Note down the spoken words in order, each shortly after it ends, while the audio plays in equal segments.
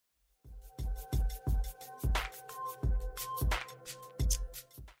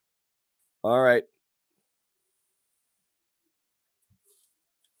All right.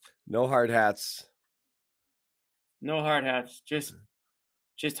 No hard hats. No hard hats. Just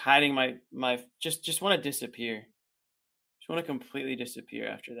hiding my just want to disappear. Just want to completely disappear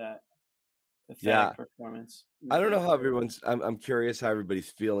after that Yeah. pathetic performance in the I don't know third how quarter. everyone's I'm curious how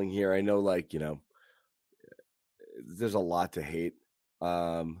everybody's feeling here. I know there's a lot to hate.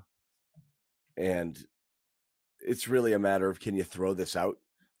 Um and it's really a matter of can you throw this out?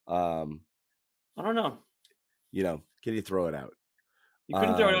 Um, I don't know. can you throw it out? You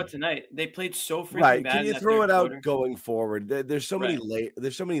couldn't throw it out Um tonight. They played so freaking Right. Can bad in you that throw third it out quarter. going forward? There's so many Right.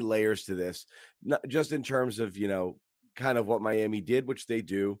 there's so many layers to this. Not just in terms of, kind of what Miami did, which they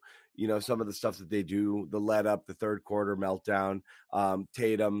do, some of the stuff that they do, the let up, the third quarter meltdown,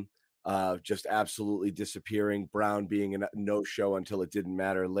 Tatum just absolutely disappearing, Brown being a no show until it didn't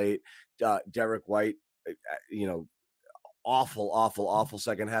matter late, Derek White, you know, awful, awful, awful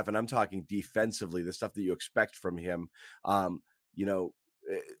second half. And I'm talking defensively, the stuff that you expect from him. Um, you know,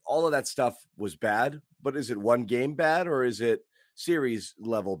 all of that stuff was bad, but is it one game bad or is it series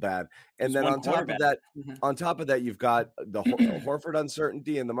level bad? It And was then one quarter bad. on top of that, you've got the Horford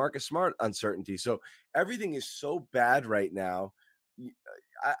uncertainty and the Marcus Smart uncertainty. So everything is so bad right now.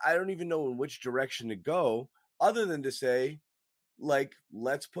 I don't even know in which direction to go other than to say, like,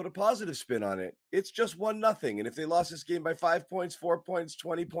 let's put a positive spin on it. It's just 1-0. And if they lost this game by 5 points, 4 points,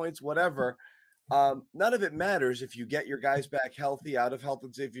 20 points, whatever, none of it matters if you get your guys back healthy, out of health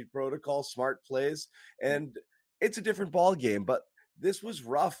and safety protocol, smart plays, and it's a different ball game. But this was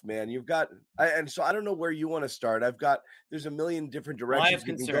rough, man. And so I don't know where you want to start. There's a million different Well, I have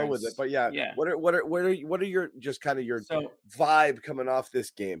directions we can go with it. concerns. But yeah, Yeah. what are your just kind of your So vibe coming off this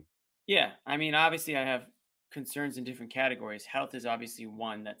game? yeah, I mean, obviously, I have concerns in different categories. Health is obviously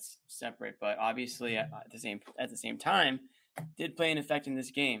one that's separate, but obviously, at the same time, did play an effect in this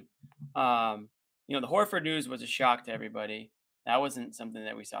game. The Horford news was a shock to everybody. That wasn't something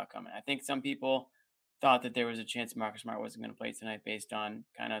that we saw coming. I think some people thought that there was a chance Marcus Smart wasn't going to play tonight based on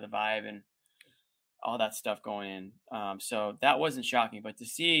kind of the vibe and all that stuff going in. So that wasn't shocking. But to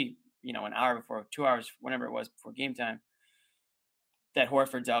see, an hour before, 2 hours, whenever it was before game time, that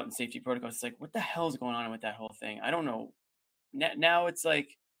Horford's out in safety protocols. It's like, what the hell is going on with that whole thing? I don't know. Now it's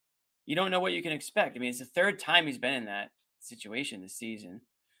like you don't know what you can expect. I mean, it's the third time he's been in that situation this season.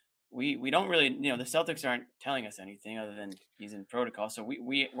 We don't really, the Celtics aren't telling us anything other than he's in protocol. So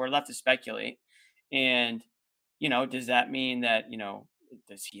we're left to speculate. And does that mean that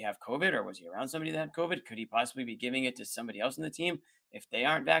does he have COVID or was he around somebody that had COVID? Could he possibly be giving it to somebody else in the team if they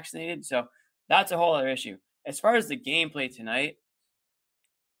aren't vaccinated? So that's a whole other issue. As far as the gameplay tonight,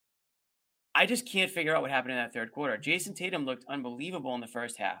 I just can't figure out what happened in that third quarter. Jason Tatum looked unbelievable in the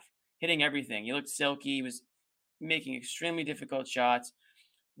first half, hitting everything. He looked silky. He was making extremely difficult shots.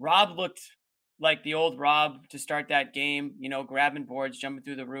 Rob looked like the old Rob to start that game, grabbing boards, jumping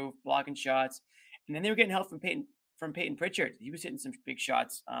through the roof, blocking shots. And then they were getting help from Peyton Pritchard. He was hitting some big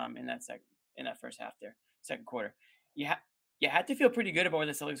shots in that first half there, second quarter. You had to feel pretty good about where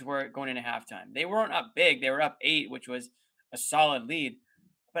the Celtics were going into halftime. They weren't up big. They were up 8, which was a solid lead.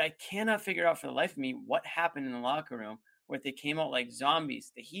 But I cannot figure out for the life of me what happened in the locker room where they came out like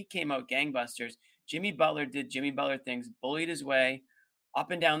zombies. The Heat came out gangbusters. Jimmy Butler did Jimmy Butler things, bullied his way up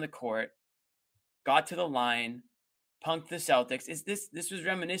and down the court, got to the line, punked the Celtics. This was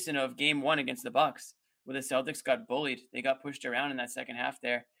reminiscent of game 1 against the Bucks, where the Celtics got bullied. They got pushed around in that second half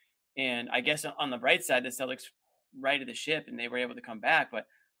there. And I guess on the bright side, the Celtics righted the ship and they were able to come back. But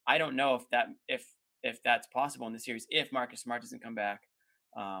I don't know if that's possible in the series if Marcus Smart doesn't come back.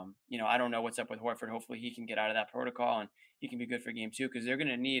 I don't know what's up with Horford. Hopefully he can get out of that protocol and he can be good for game 2 because they're going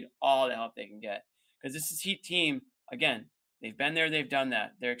to need all the help they can get. Because this is Heat team, again, they've been there, they've done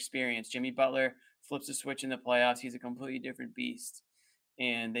that. They're experienced. Jimmy Butler flips a switch in the playoffs. He's a completely different beast.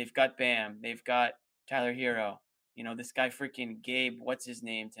 And they've got Bam. They've got Tyler Hero. This guy freaking Gabe, what's his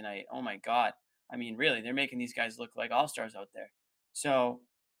name tonight? Oh my God. I mean, really, they're making these guys look like all-stars out there. So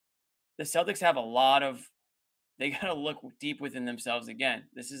the Celtics have they got to look deep within themselves again.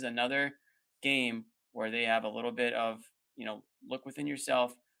 This is another game where they have a little bit of, look within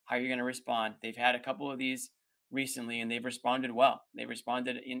yourself, how you're going to respond. They've had a couple of these recently and they've responded well. They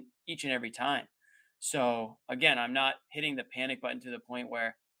responded in each and every time. So again, I'm not hitting the panic button to the point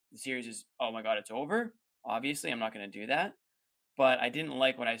where the series is, oh my God, it's over. Obviously, I'm not going to do that. But I didn't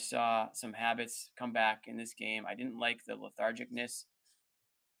like when I saw some habits come back in this game. I didn't like the lethargicness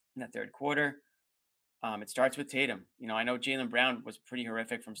in the third quarter. It starts with Tatum. I know Jaylen Brown was pretty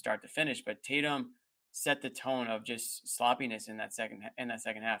horrific from start to finish, but Tatum set the tone of just sloppiness in that second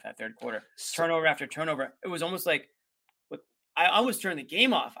half, that third quarter. So, Turnover after turnover. It was almost like I almost turned the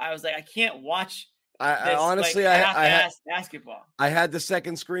game off. I was like, I can't watch I this like honestly, half-assed basketball. I had the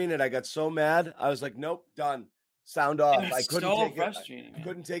second screen and I got so mad. I was like, nope, done. Sound It off. I was couldn't so take it. I frustrating, man.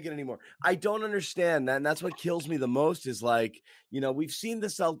 couldn't take it anymore. I don't understand that. And that's what kills me the most is like, we've seen the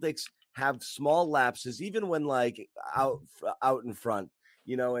Celtics have small lapses, even when like out in front,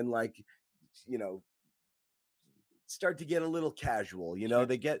 and like, you know, start to get a little casual. Sure.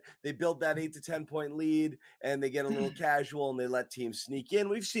 They build that 8 to 10 point lead and they get a little casual and they let teams sneak in.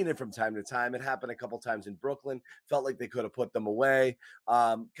 We've seen it from time to time. It happened a couple times in Brooklyn. Felt like they could have put them away.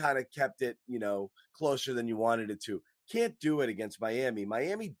 Kind of kept it, closer than you wanted it to. Can't do it against Miami.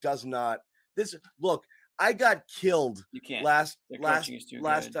 Miami does not. This look. I got killed You can't. last The last coaching is too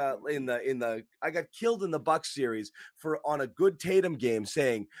last good. in the I got killed in the Bucks series for on a good Tatum game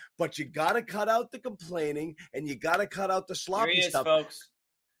saying, but you got to cut out the complaining and you got to cut out the Here he sloppy is, stuff folks.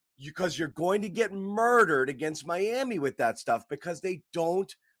 because you're going to get murdered against Miami with that stuff because they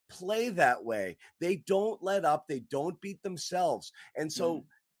don't play that way. They don't let up, they don't beat themselves. And so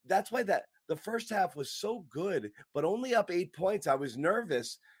that's why that the first half was so good, but only up 8 points. I was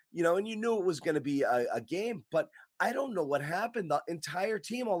nervous, and you knew it was going to be a game, but I don't know what happened. The entire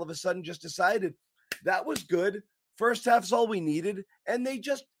team all of a sudden just decided that was good. First half's all we needed. And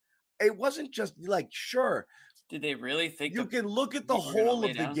it wasn't just like, sure, Did they really think you the can look at the Heat were gonna whole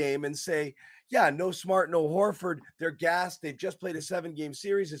lay of the down? game and say, yeah, no Smart, no Horford. They're gassed. They've just played a 7-game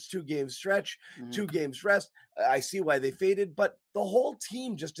series. It's 2 game stretch, Mhm. 2 games rest. I see why they faded, but the whole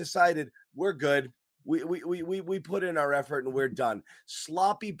team just decided we're good. We put in our effort and we're done.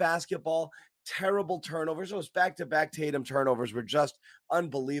 Sloppy basketball, terrible turnovers. Those back-to-back Tatum turnovers were just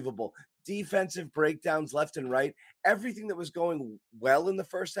unbelievable. Defensive breakdowns left and right. Everything that was going well in the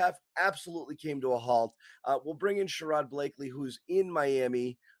first half absolutely came to a halt. We'll bring in Sherrod Blakely, who's in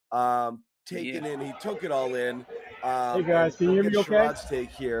Miami, Yeah. taken in. He took it all in, Hey and guys, can you we'll hear get me okay? Sherrod's take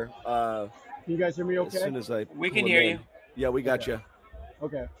here Can you guys hear me as okay? soon as I We can pull him hear you. in. Yeah, we got Okay. you.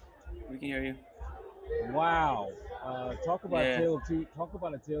 Okay. We can hear you. Wow. Talk about Yeah. Talk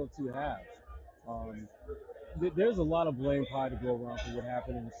about a tale of two halves. Um, there's a lot of blame pie to go around for what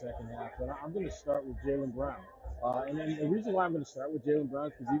happened in the second half, but I'm going to start with Jaylen Brown. And then the reason why I'm going to start with Jaylen Brown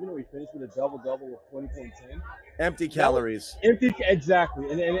is because even though he finished with a double-double with 20.10, Empty that was calories. empty.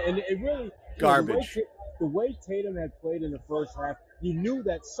 Exactly, and it really, Garbage. the way Tatum had played in the first half, you knew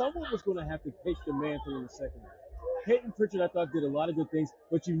that someone was going to have to take the mantle in the second half. Peyton Pritchard, I thought, did a lot of good things,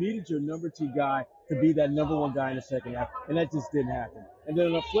 but you needed your number two guy to be that number one guy in the second half, and that just didn't happen. And then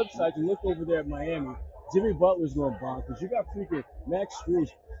on the flip side, you look over there at Miami, Jimmy Butler's going bonkers. You got freaking Max Strus,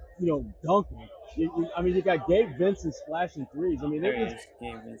 dunking. You got Gabe Vincent splashing threes. I mean, There it he was is,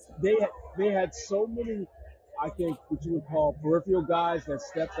 Gabe Vincent. they had so many, I think, what you would call peripheral guys that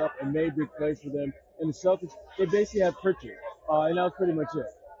stepped up and made big plays for them. And the Celtics, they basically had Pritchard, and that was pretty much it.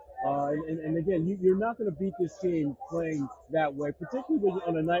 And again, you're not going to beat this team playing that way, particularly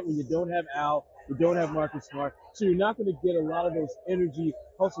on a night when you don't have Al, you don't have Marcus Smart, so you're not going to get a lot of those energy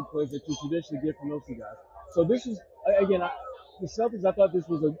hustle plays that you traditionally get from those two guys. So this is, again, the Celtics, I thought this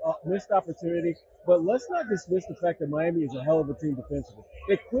was a missed opportunity, but let's not dismiss the fact that Miami is a hell of a team defensively.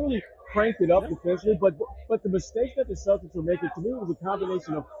 They clearly cranked it up Yeah. defensively, but the mistakes that the Celtics were making, to me, was a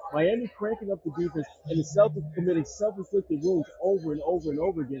combination of Miami cranking up the defense and the Celtics committing self-inflicted wounds over and over and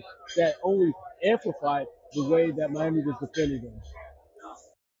over again that only amplified the way that Miami was defending them.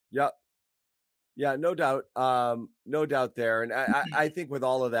 Yeah. Yeah, no doubt. No doubt there. And I think with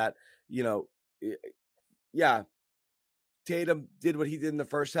all of that, yeah, Tatum did what he did in the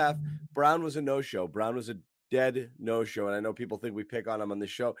first half. Brown was a no-show. Brown was a dead no-show. And I know people think we pick on him on the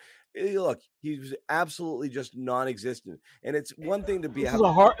show. Look, he was absolutely just non-existent. And it's one thing to It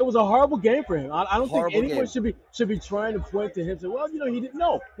was a horrible game for him. I don't think horrible anyone game. should be trying to point to him and say, well, he didn't.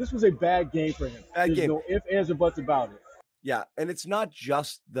 No, this was a bad game for him. Bad There's game. no ifs, ands, or buts about it. Yeah, and it's not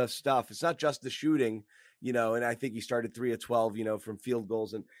just the stuff. It's not just the shooting, and I think he started 3 of 12, from field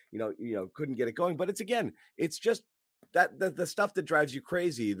goals and, couldn't get it going. But it's just that the stuff that drives you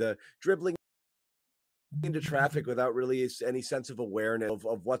crazy, the dribbling into traffic without really any sense of awareness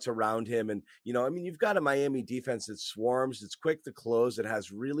of what's around him. And, you've got a Miami defense that swarms, it's quick to close, it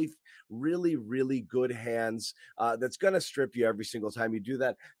has really, really, really good hands, that's going to strip you every single time you do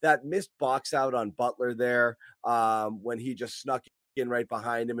that. That missed box out on Butler there, when he just snuck in right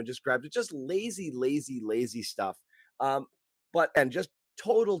behind him and just grabbed it, just lazy, lazy, lazy stuff. And just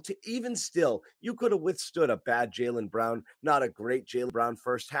total to even still, you could have withstood a bad Jaylen Brown, not a great Jaylen Brown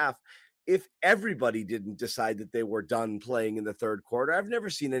first half, if everybody didn't decide that they were done playing in the third quarter. I've never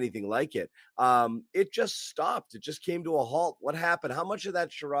seen anything like it. It just stopped. It just came to a halt. What happened? How much of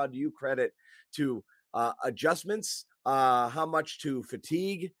that, Sherrod, do you credit to adjustments, how much to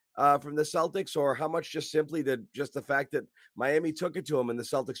fatigue from the Celtics, or how much just simply to just the fact that Miami took it to them and the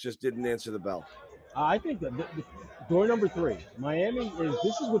Celtics just didn't answer the bell? I think that door number 3, Miami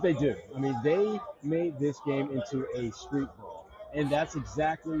this is what they do. I mean, they made this game into a street brawl, and that's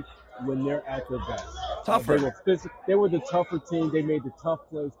exactly when they're at their best. They Tougher. were they were the tougher team. They made the tough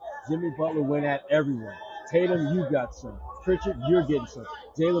plays. Jimmy Butler went at everyone. Tatum, you got some. Pritchard, you're getting some.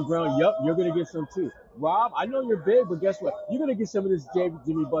 Jaylen Brown, yup, you're going to get some too. Rob, I know you're big, but guess what? You're going to get some of this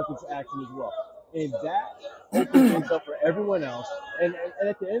Jimmy Buckets action as well. And that opened things up for everyone else. And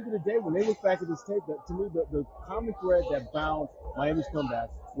at the end of the day, when they look back at this tape, to me, the common thread that bound Miami's comeback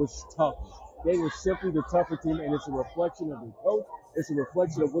was toughness. They were simply the tougher team, and it's a reflection of their coach. It's a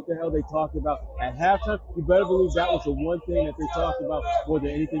reflection of what the hell they talked about at halftime. You better believe that was the one thing that they talked about more than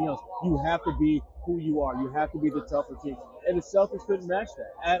anything else. You have to be who you are. You have to be the tougher team. And the Celtics couldn't match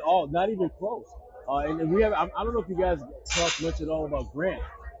that at all, not even close. And we have, I don't know if you guys talked much at all about Grant,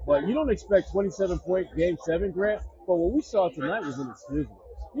 but you don't expect 27-point Game 7 Grant. But what we saw tonight was inexcusable.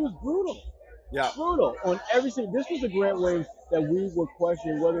 He was brutal. Yeah. Brutal on every single. This was a Grant Williams that we were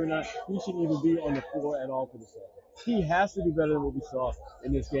questioning whether or not he should even be on the floor at all for the Celtics. He has to be better than what we saw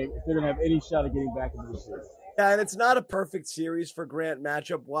in this game if they're going to have any shot at getting back into the series. Yeah, and it's not a perfect series for Grant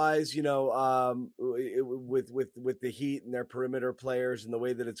matchup wise, with the Heat and their perimeter players and the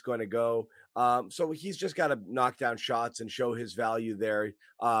way that it's going to go. So he's just got to knock down shots and show his value there.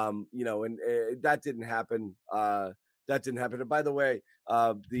 And that didn't happen. And by the way,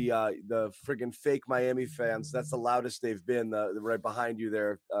 the friggin' fake Miami fans, that's the loudest they've been, the right behind you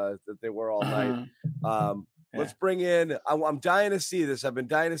there, that they were all night. Let's bring in, I'm dying to see this. I've been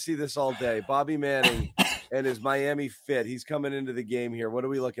dying to see this all day. Bobby Manning and his Miami fit. He's coming into the game here. What are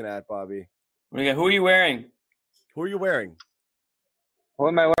we looking at, Bobby? Who are you wearing? Who are you wearing? Who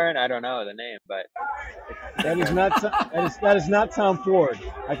am I wearing? I don't know the name, but that is not Tom Ford.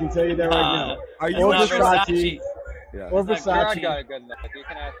 I can tell you that right now. Are you or Versace? Yeah. Or Versace. Gerard got a good look. You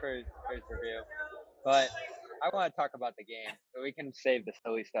can ask for his review. But I want to talk about the game, so we can save the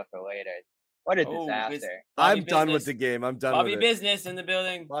silly stuff for later. What a disaster. I'm done with the game. I'm done Bobby with it. business in the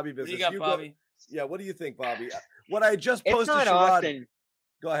building. Bobby business. What do you got, Bobby? Yeah, what do you think, Bobby? What I just posted, it's not Sherrod, often.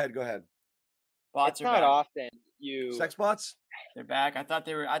 Go ahead. Bots it's not back. Often you sex bots. They're back. I thought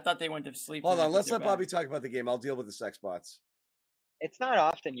they went to sleep. Hold on, let's let Bobby talk about the game. I'll deal with the sex bots. It's not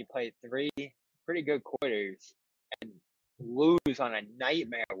often you play 3 pretty good quarters and lose on a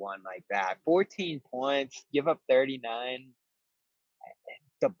nightmare one like that. 14 points, give up 39.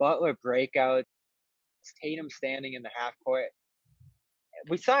 The Butler breakout, Tatum standing in the half court.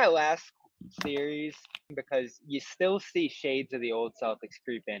 We saw it last series because you still see shades of the old Celtics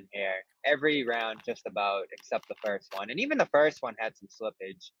creep in here every round, just about, except the first one. And even the first one had some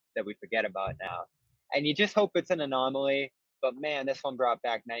slippage that we forget about now. And you just hope it's an anomaly. But man, this one brought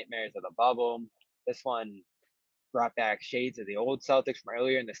back nightmares of the bubble. This one brought back shades of the old Celtics from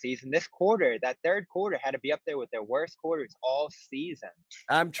earlier in the season. This quarter, that third quarter, had to be up there with their worst quarters all season.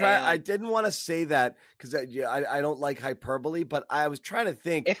 I didn't want to say that because I don't like hyperbole, but I was trying to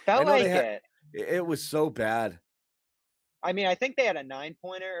think. It felt like it was so bad. I mean, I think they had a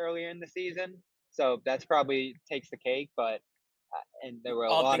 9-pointer earlier in the season, so that's probably takes the cake. But and there were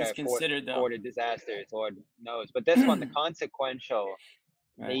a lot of quarter disasters, Lord knows. But this one, the consequential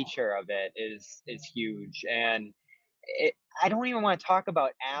nature of it is huge. And I don't even want to talk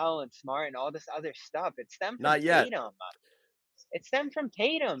about Al and Smart and all this other stuff. It stemmed from Tatum. It stemmed from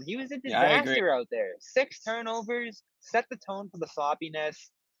Tatum. He was a disaster out there. 6 turnovers, set the tone for the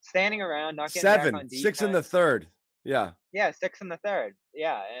sloppiness, standing around, not getting back on defense. 6 in the third. Yeah. Yeah, 6 in the third.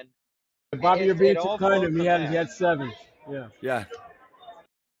 Yeah, and Bobby, you're being too kind to him. He had 7. Yeah. Yeah.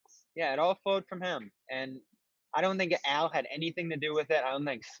 Yeah, it all flowed from him. And I don't think Al had anything to do with it. I don't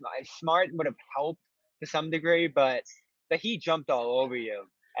think Smart would have helped to some degree, but the Heat jumped all over you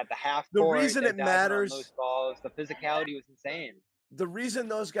at the half court. The reason it matters, those balls, the physicality was insane. The reason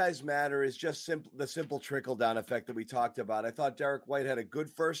those guys matter is just the simple trickle-down effect that we talked about. I thought Derek White had a good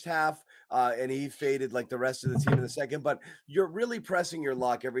first half, and he faded like the rest of the team in the second. But you're really pressing your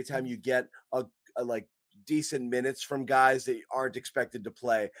luck every time you get a decent minutes from guys that aren't expected to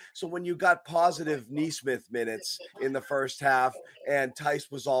play. So when you got positive Neesmith minutes in the first half and Tice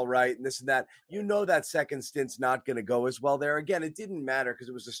was all right and this and that, that second stint's not going to go as well there. Again, it didn't matter because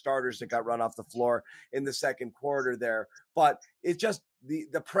it was the starters that got run off the floor in the second quarter there. But it's just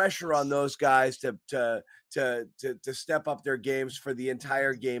the pressure on those guys to step up their games for the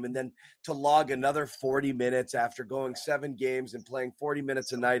entire game and then to log another 40 minutes after going 7 games and playing 40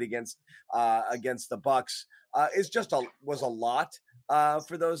 minutes a night against the Bucks was a lot.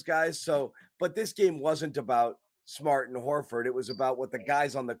 for those guys. So, but this game wasn't about Smart and Horford. It was about what the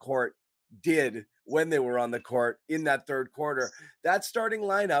guys on the court did when they were on the court in that third quarter. That starting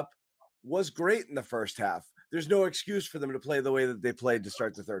lineup was great in the first half. There's no excuse for them to play the way that they played to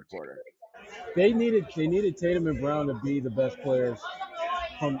start the third quarter. They needed Tatum and Brown to be the best players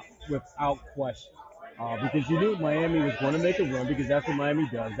without question. Because you knew Miami was going to make a run because that's what Miami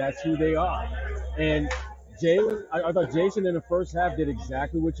does. That's who they are. And Jalen, I thought Jason in the first half did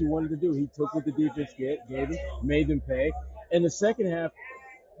exactly what you wanted to do. He took what the defense gave him, made them pay. In the second half,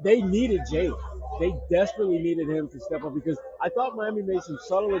 they needed Jalen. They desperately needed him to step up because I thought Miami made some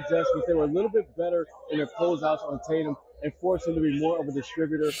subtle adjustments. They were a little bit better in their closeouts on Tatum and forced him to be more of a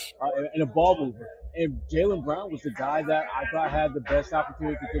distributor and a ball mover. And Jalen Brown was the guy that I thought had the best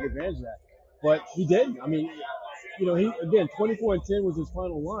opportunity to take advantage of that. But he didn't. I mean, he 24 and 10 was his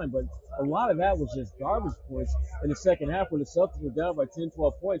final line, but a lot of that was just garbage points in the second half when the Celtics were down by 10,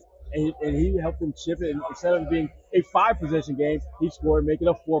 12 points, and he helped them chip it. And instead of being a 5-possession game, he scored, make it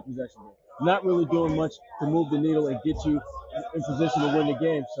a 4-possession game. Not really doing much to move the needle and get you in position to win the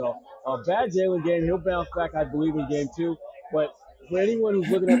game. So a bad Jalen game, he'll bounce back, I believe, in game 2. But for anyone who's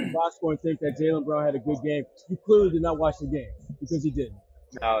looking at the box score and think that Jalen Brown had a good game, you clearly did not watch the game because he didn't.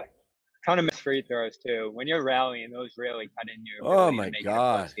 No, ton of missed free throws too. When you're rallying, those really cut in your Oh ability my to make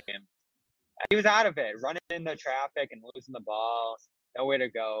God. it a close game. He was out of it, running into traffic and losing the ball, nowhere to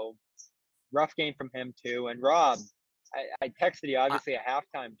go. Rough game from him too. And Rob, I texted you obviously at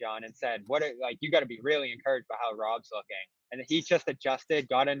halftime, John, and said, you got to be really encouraged by how Rob's looking. And he just adjusted,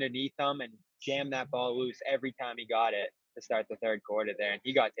 got underneath him, and jammed that ball loose every time he got it to start the third quarter there. And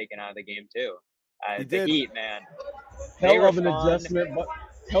he got taken out of the game too. The Heat, man. Hell of an adjustment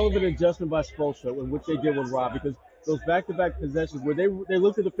by Spoelstra, which they did with Rob, because those back-to-back possessions where they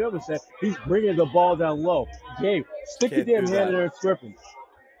looked at the film and said, he's bringing the ball down low. Gabe, stick your damn hand in there and strip him.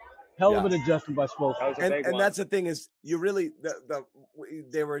 Hell of an adjustment by Spoelstra. And that's the thing is, you really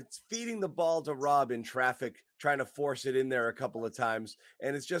they were feeding the ball to Rob in traffic, trying to force it in there a couple of times,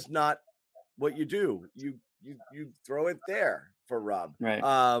 and it's just not what you do. You throw it there for Rob. Right.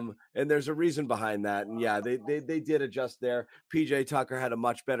 And there's a reason behind that. And yeah, they did adjust there. PJ Tucker had a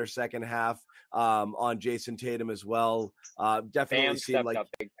much better second half on Jason Tatum as well. Definitely Bam seemed like up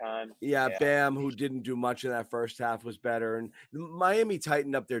big time. Yeah, Bam, who didn't do much in that first half, was better. And Miami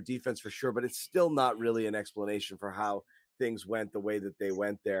tightened up their defense for sure, but it's still not really an explanation for how things went the way that they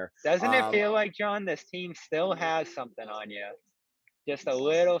went there. Doesn't it feel like, John, this team still has something on you? Just a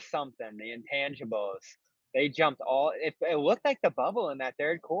little something, the intangibles. They jumped it looked like the bubble in that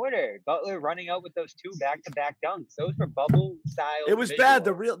third quarter. Butler running out with those 2 back-to-back dunks. Those were bubble style. It was bad.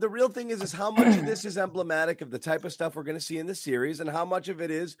 The real thing is how much of this is emblematic of the type of stuff we're going to see in the series, and how much of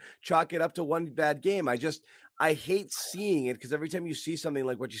it is chalk it up to one bad game. I hate seeing it, because every time you see something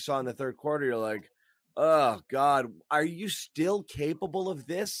like what you saw in the third quarter, you're like, oh God, are you still capable of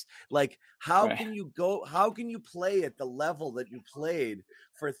this? Like, how can you play at the level that you played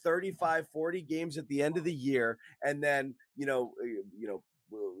for 35, 40 games at the end of the year, and then,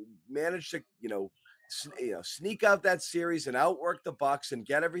 manage to, sneak out that series and outwork the Bucks and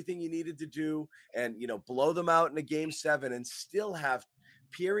get everything you needed to do, and, blow them out in a game 7, and still have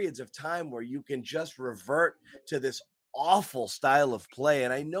periods of time where you can just revert to this awful style of play.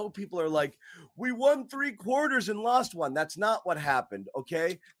 And I know people are like, we won 3 quarters and lost 1. That's not what happened.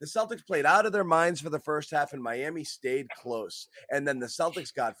 Okay. The Celtics played out of their minds for the first half, and Miami stayed close. And then the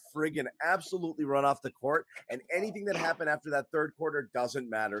Celtics got friggin' absolutely run off the court. And anything that happened after that third quarter doesn't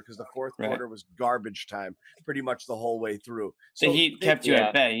matter, because the fourth quarter was garbage time pretty much the whole way through. So the Heat kept you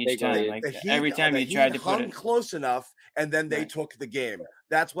at bay each time. Like every time you tried to put it close enough, and then they took the game.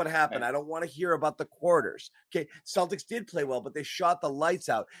 That's what happened. I don't want to hear about the quarters. Okay, Celtics did play well, but they shot the lights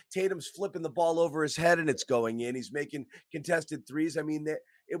out. Tatum's flipping the ball over his head and it's going in. He's making contested threes. I mean,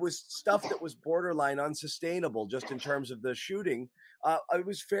 it was stuff that was borderline unsustainable just in terms of the shooting. It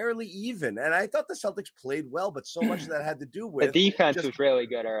was fairly even. And I thought the Celtics played well, but so much of that had to do with the defense was really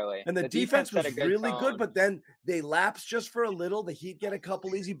good early. And the defense was really good, but then they lapsed just for a little. The Heat get a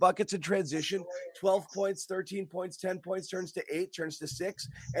couple easy buckets in transition. 12 points, 13 points, 10 points, turns to 8, turns to 6,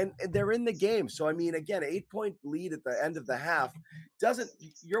 and they're in the game. So, I mean, again, 8-point lead at the end of the half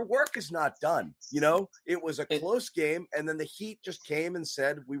your work is not done. It was a close game, and then the Heat just came and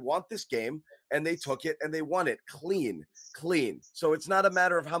said, we want this game, and they took it and they won it clean. So it's not a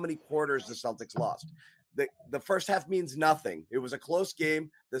matter of how many quarters the Celtics lost. The first half means nothing. It was a close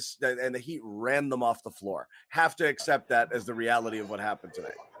game, and the Heat ran them off the floor. Have to accept that as the reality of what happened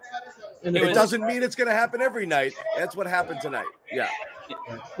tonight. And it doesn't mean it's going to happen every night. That's what happened tonight. Yeah.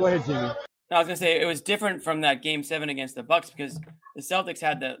 Go ahead, Jimmy. No, I was gonna say it was different from that Game 7 against the Bucks because the Celtics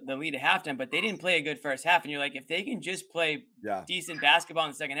had the lead at halftime, but they didn't play a good first half. And you're like, if they can just play Yeah. decent basketball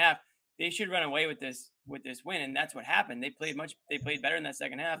in the second half, they should run away with this win. And that's what happened. They played better in that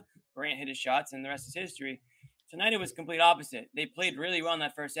second half. Grant hit his shots, and the rest is history. Tonight it was complete opposite. They played really well in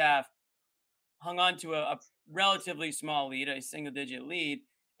that first half, hung on to a relatively small lead, a single digit lead,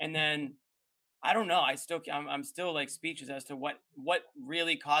 and then I don't know. I'm still like speechless as to what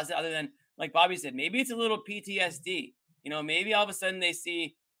really caused it, other than like Bobby said, maybe it's a little PTSD. Maybe all of a sudden they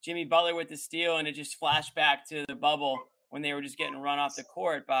see Jimmy Butler with the steal and it just flashed back to the bubble when they were just getting run off the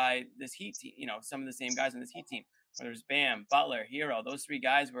court by this Heat team. Some of the same guys on this Heat team, whether it was Bam, Butler, Hero. Those three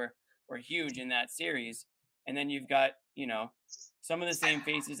guys were huge in that series. And then you've got, some of the same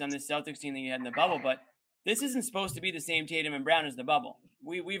faces on the Celtics team that you had in the bubble, but this isn't supposed to be the same Tatum and Brown as the bubble.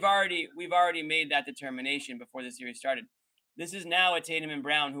 We've already made that determination before the series started. This is now a Tatum and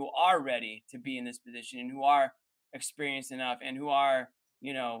Brown who are ready to be in this position and who are experienced enough and who are,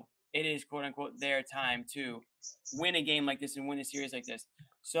 it is quote unquote their time to win a game like this and win a series like this.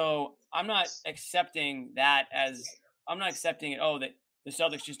 So I'm not accepting it. Oh, that the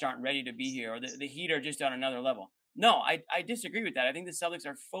Celtics just aren't ready to be here, or the Heat are just on another level. No, I disagree with that. I think the Celtics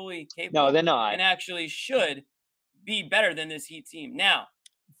are fully capable. No, they're not. And actually should be better than this Heat team. Now,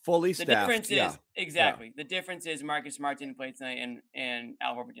 fully the staffed. difference is Yeah. the difference is Marcus Smart didn't play tonight and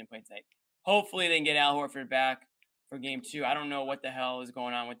Al Horford didn't play tonight. Hopefully they can get Al Horford back for game 2. I don't know what the hell is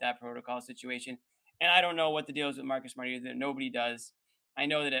going on with that protocol situation. And I don't know what the deal is with Marcus Smart either. Nobody does. I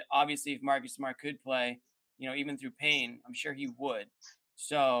know that obviously if Marcus Smart could play, even through pain, I'm sure he would.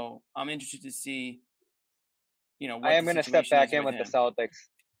 So I'm interested to see, what I am going to step back in with him. the Celtics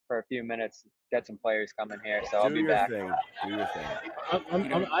for a few minutes, get some players coming here, so I'll be back. Do your thing.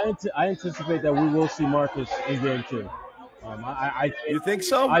 I anticipate that we will see Marcus in game 2. You think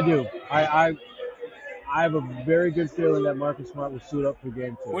so? I do. I have a very good feeling that Marcus Smart will suit up for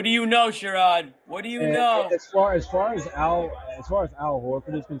game 2. What do you know, Sherrod? What do you know? As far as Al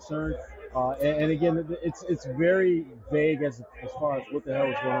Horford is concerned, and again, it's very vague as far as what the hell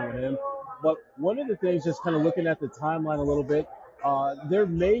is going on with him. But one of the things, just kind of looking at the timeline a little bit, there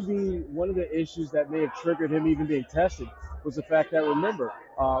may be one of the issues that may have triggered him even being tested was the fact that, remember,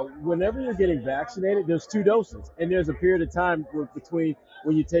 whenever you're getting vaccinated, there's 2 doses, and there's a period of time between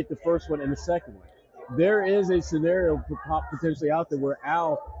when you take the first one and the second one. There is a scenario potentially out there where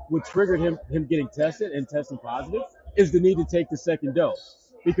Al would trigger him getting tested and testing positive is the need to take the second dose,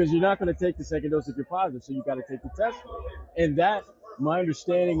 because you're not going to take the second dose if you're positive, so you got to take the test. And that, my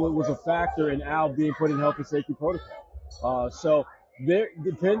understanding, was a factor in Al being put in health and safety protocol. So there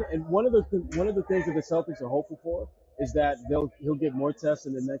depend. And one of the things that the Celtics are hopeful for is that he'll get more tests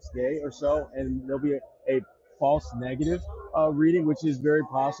in the next day or so, and there'll be a false negative reading, which is very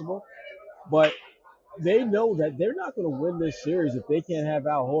possible. But they know that they're not going to win this series if they can't have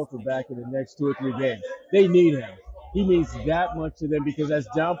Al Horford back in the next 2 or 3 games. They need him. He means that much to them because, as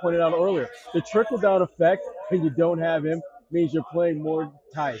John pointed out earlier, the trickle-down effect when you don't have him means you're playing more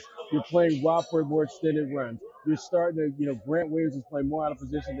tight. You're playing Watford more extended runs. You're starting to, Grant Williams is playing more out of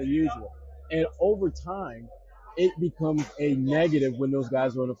position than usual. And over time, it becomes a negative when those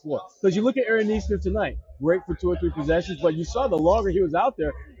guys are on the floor. Because you look at Aaron Nesmith tonight, great for 2 or 3 possessions, but you saw the longer he was out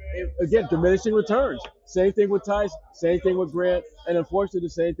there, again, diminishing returns. Same thing with Tice, same thing with Grant, and unfortunately the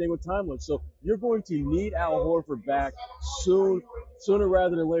same thing with Timlin. So you're going to need Al Horford back sooner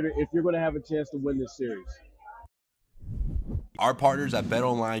rather than later if you're going to have a chance to win this series. Our partners at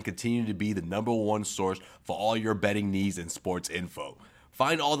BetOnline continue to be the #1 source for all your betting needs and sports info.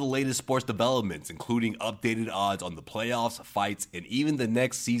 Find all the latest sports developments, including updated odds on the playoffs, fights, and even the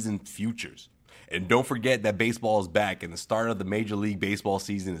next season futures. And don't forget that baseball is back and the start of the Major League Baseball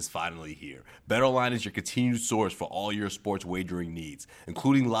season is finally here. BetOnline is your continued source for all your sports wagering needs,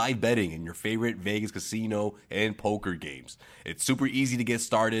 including live betting and your favorite Vegas casino and poker games. It's super easy to get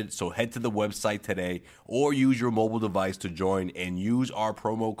started, so head to the website today or use your mobile device to join and use our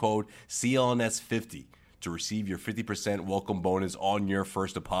promo code CLNS50 to receive your 50% welcome bonus on your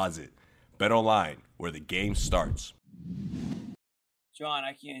first deposit. BetOnline, where the game starts. John,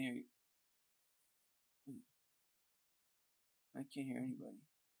 I can't hear you. I can't hear anybody.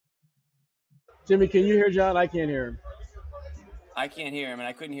 Jimmy, can you hear John? I can't hear him. I can't hear him, and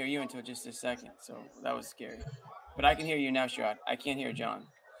I couldn't hear you until just a second, so that was scary. But I can hear you now, Sherrod. I can't hear John.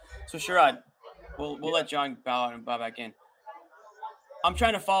 So, Sherrod, we'll let John bow out and bow back in. I'm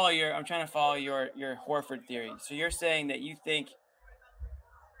trying to follow your Horford theory. So you're saying that you think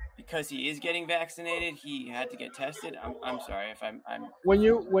because he is getting vaccinated, he had to get tested? I'm sorry if I'm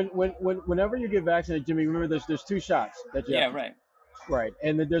whenever you get vaccinated, Jimmy, remember there's 2 shots that you have. Right. Right,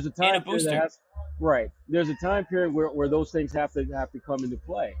 and then there's a And a time period that booster. has right. There's a time period where those things have to come into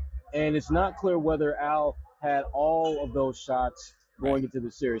play, and it's not clear whether Al had all of those shots Right. going into the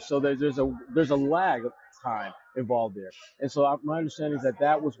series. So there's a lag of time involved there, and so my understanding is that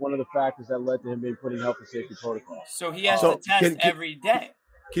that was one of the factors that led to him being put in health and safety protocol. So he has to So test every day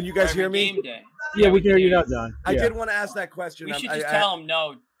can you or guys every hear me? game day. Yeah, Yeah, we we can can hear hear you now, you. John. I Yeah. did want to ask that question. We should just tell him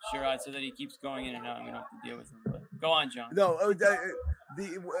no, Sherrod, so that he keeps going in and out and we don't have to deal with him. But go on, John. No, I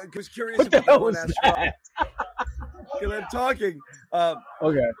was curious What the about that hell one. was that? Because I'm talking.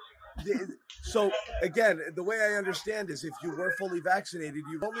 Okay. So again, the way I understand is if you were fully vaccinated,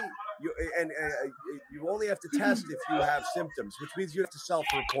 you only have to test if you have symptoms, which means you have to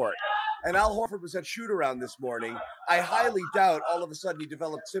self-report. And Al Horford was at shoot-around this morning. I highly doubt all of a sudden he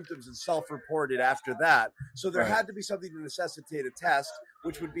developed symptoms and self-reported after that. So there Right. had to be something to necessitate a test,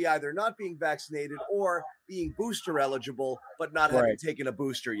 which would be either not being vaccinated or being booster eligible, but not having Right. taken a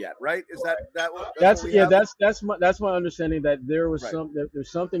booster yet. Right? Is that's That's what we yeah. have? That's my understanding that there was Right.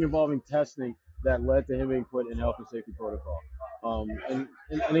 there's something involving testing that led to him being put in health and safety protocol. And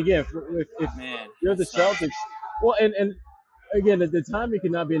again, if Man, you're the that sucks. Celtics, well, and again, the timing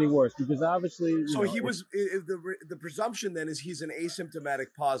could not be any worse because obviously, So he was the presumption then is he's an asymptomatic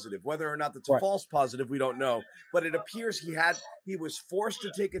positive. Whether or not that's a right. false positive, we don't know. But it appears he was forced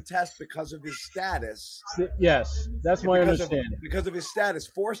to take a test because of his status. Yes, that's my understanding. Because of his status,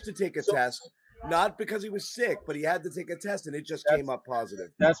 forced to take a test, not because he was sick, but he had to take a test, and it just came up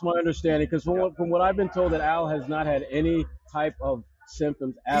positive. That's my understanding because from what I've been told, that Al has not had any type of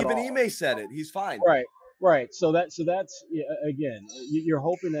symptoms at all. Even Ime said it; he's fine. Right. So that's again, you're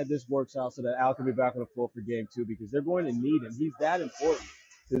hoping that this works out so that Al can be back on the floor for game 2 because they're going to need him. He's that important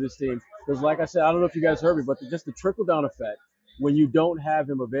to this team. Because like I said, I don't know if you guys heard me, but just the trickle down effect when you don't have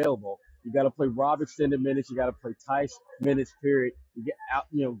him available, you got to play Rob extended minutes. You got to play Tice minutes. Period. You get out.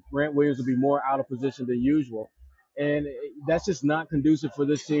 Grant Williams will be more out of position than usual, and that's just not conducive for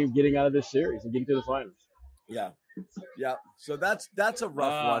this team getting out of this series and getting to the finals. Yeah. So that's a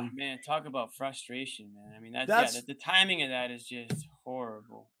rough one. Man, talk about frustration, man. I mean, the timing of that is just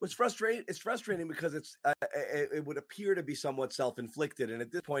horrible. It's frustrating because it would appear to be somewhat self-inflicted, and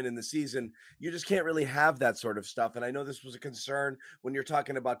at this point in the season, you just can't really have that sort of stuff. And I know this was a concern when you're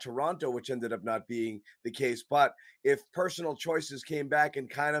talking about Toronto, which ended up not being the case. But if personal choices came back and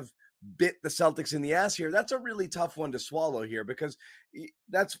kind of bit the Celtics in the ass here, that's a really tough one to swallow here because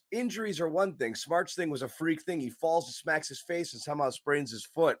injuries are one thing. Smart's thing was a freak thing. He falls, smacks his face, and somehow sprains his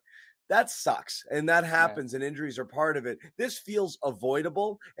foot. That sucks, and that happens, and injuries are part of it. This feels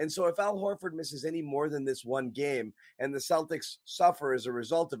avoidable, and so if Al Horford misses any more than this one game and the Celtics suffer as a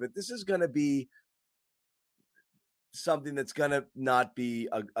result of it, this is going to be something that's going to not be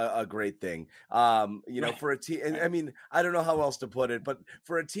a great thing. For a team, and I mean, I don't know how else to put it, but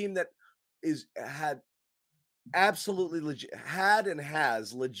for a team that had absolutely had and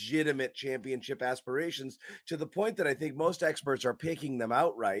has legitimate championship aspirations to the point that I think most experts are picking them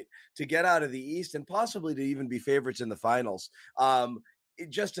outright to get out of the East and possibly to even be favorites in the finals.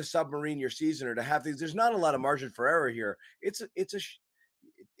 Just to submarine your season or to have things, there's not a lot of margin for error here.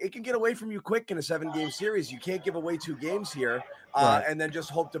 It can get away from you quick in a 7-game series. You can't give away 2 games here and then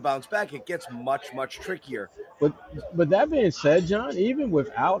just hope to bounce back. It gets much, much trickier. But that being said, John, even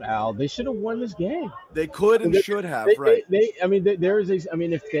without Al, they should have won this game. They could and should have, right?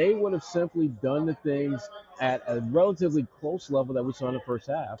 If they would have simply done the things at a relatively close level that we saw in the first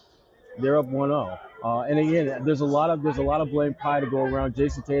half, they're up 1-0. And again, there's a lot of blame pie to go around.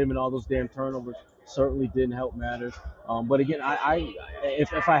 Jason Tatum and all those damn turnovers certainly didn't help matters. But again,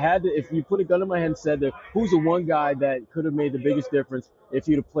 if you put a gun to my head and said that who's the one guy that could have made the biggest difference if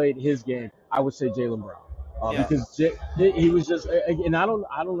he'd have played his game, I would say Jaylen Brown. Because he was just, and I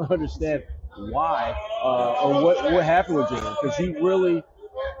don't understand why or what happened with Jaylen, because he really,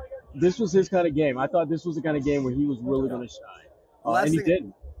 this was his kind of game. I thought this was the kind of game where he was really going to shine, and he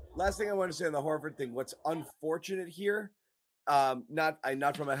didn't. Last thing I want to say on the Horford thing, what's unfortunate here,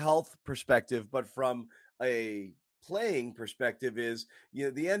 not from a health perspective, but from a playing perspective is,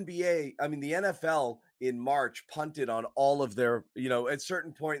 the NFL in March punted on all of their, at a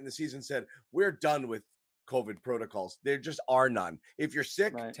certain point in the season said, we're done with COVID protocols. There just are none. If you're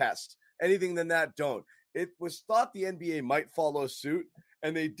sick, test. Anything than that, don't. It was thought the NBA might follow suit,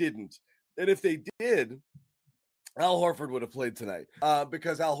 and they didn't. And if they did, Al Horford would have played tonight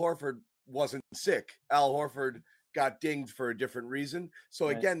because Al Horford wasn't sick. Al Horford got dinged for a different reason. So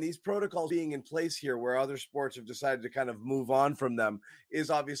again, these protocols being in place here where other sports have decided to kind of move on from them is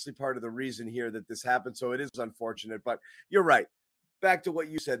obviously part of the reason here that this happened. So it is unfortunate, but you're right. back to what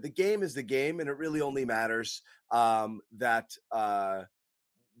you said. The game is the game, and it really only matters that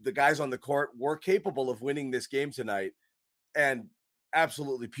the guys on the court were capable of winning this game tonight and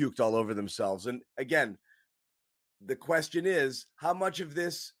absolutely puked all over themselves. And again, the question is, how much of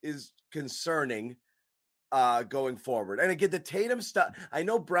this is concerning going forward? And again, the Tatum stuff, I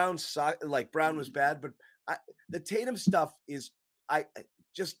know Brown was bad, but the Tatum stuff is, I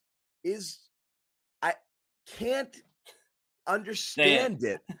can't understand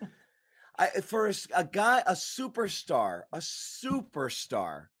it. For a guy, a superstar,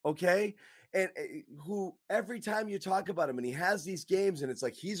 okay? And who every time you talk about him and he has these games and it's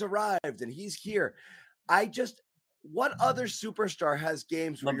like he's arrived and he's here. What other superstar has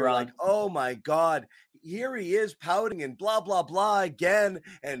games where you're like, oh my God, here he is pouting and blah, blah, blah again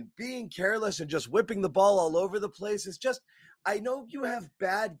and being careless and just whipping the ball all over the place? It's just, I know you have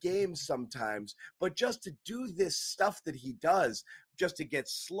bad games sometimes, but just to do this stuff that he does, just to get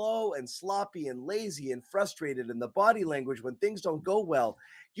slow and sloppy and lazy and frustrated in the body language when things don't go well,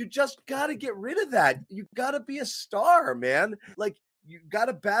 you just got to get rid of that. You got to be a star, man. Like, you got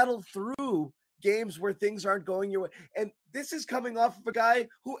to battle through games where things aren't going your way. And this is coming off of a guy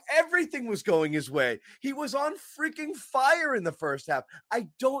who everything was going his way. He was on freaking fire in the first half. I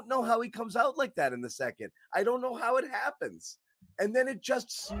don't know how he comes out like that in the second. I don't know how it happens. And then it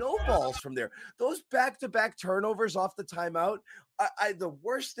just snowballs from there. Those back-to-back turnovers off the timeout, the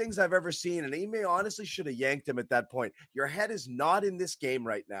worst things I've ever seen. And Ime honestly should have yanked him at that point. Your head is not in this game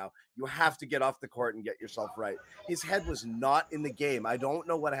right now. You have to get off the court and get yourself right. His head was not in the game. I don't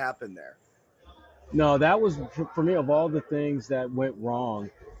know what happened there. No, that was, for me, of all the things that went wrong,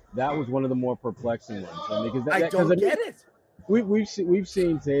 that was one of the more perplexing ones. I mean, I don't get it. We've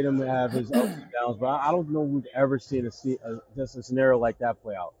seen Tatum have his ups and downs, but I don't know if we've ever seen just a scenario like that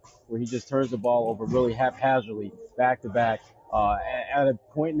play out, where he just turns the ball over really haphazardly, back to back, at a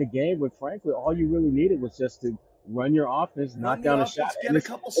point in the game when, frankly, all you really needed was just to run your offense, knock down a shot, get a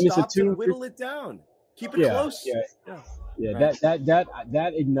couple stops and whittle it down, keep it close. Yeah, right.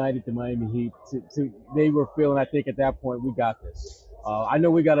 that ignited the Miami Heat. They were feeling, I think, at that point, we got this. I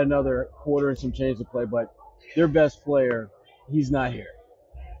know we got another quarter and some change to play, but their best player, he's not here.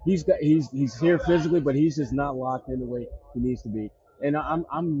 He's here physically, but he's just not locked in the way he needs to be. And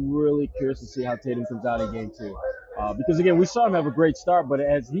I'm really curious to see how Tatum comes out in game two, because again, we saw him have a great start, but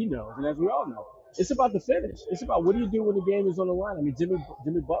as he knows, and as we all know, it's about the finish. It's about what do you do when the game is on the line. I mean, Jimmy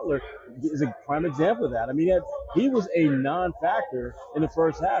Butler is a prime example of that. I mean, he was a non-factor in the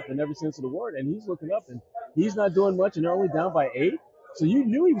first half in every sense of the word, and he's looking up, and he's not doing much, and they're only down by 8. So you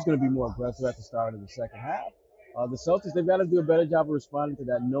knew he was going to be more aggressive at the start of the second half. The Celtics, they've got to do a better job of responding to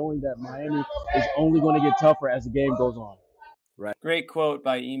that, knowing that Miami is only going to get tougher as the game goes on. Right. Great quote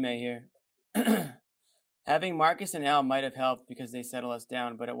by Ime here. Having Marcus and Al might have helped because they settle us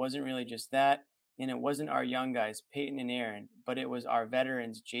down, but it wasn't really just that. And it wasn't our young guys, Peyton and Aaron, but it was our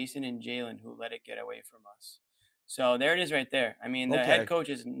veterans, Jason and Jalen, who let it get away from us. So there it is right there. I mean, the head coach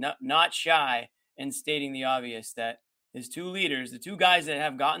is not shy in stating the obvious that his two leaders, the two guys that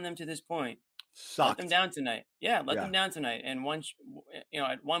have gotten them to this point, let them down tonight. Yeah, let them down tonight. And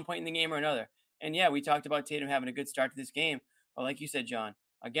at one point in the game or another. And yeah, we talked about Tatum having a good start to this game. But like you said, John,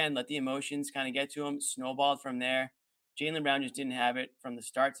 again, let the emotions kind of get to him, snowballed from there. Jaylen Brown just didn't have it from the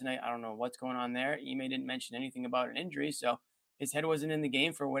start tonight. I don't know what's going on there. Ime didn't mention anything about an injury, so his head wasn't in the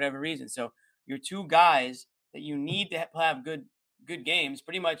game for whatever reason. So your two guys that you need to have good games,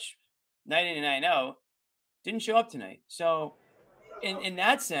 pretty much night in and night out, didn't show up tonight. So in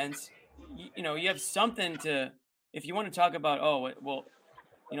that sense, you have something to, if you want to talk about,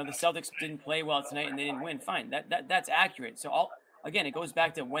 the Celtics didn't play well tonight and they didn't win. Fine, that's accurate. So again, it goes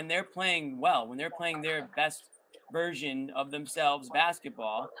back to when they're playing well, when they're playing their best version of themselves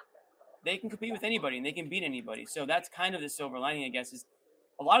basketball, they can compete with anybody and they can beat anybody. So that's kind of the silver lining, I guess, is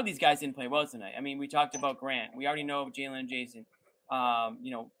a lot of these guys didn't play well tonight. I mean, we talked about Grant. We already know Jalen and Jason.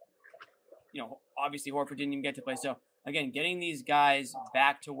 Obviously Horford didn't even get to play. So again, getting these guys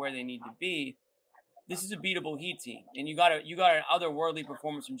back to where they need to be, this is a beatable Heat team. And you got an otherworldly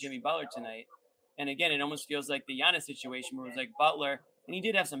performance from Jimmy Butler tonight. And again, it almost feels like the Giannis situation where it was like Butler, and he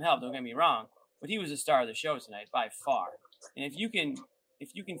did have some help, don't get me wrong, but he was the star of the show tonight by far. And if you can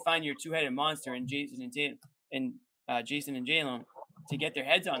find your two-headed monster in Jason and Tatum and Jason and Jalen to get their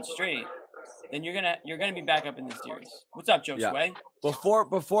heads on straight, then you're gonna be back up in this series. What's up, Joe Sway? Before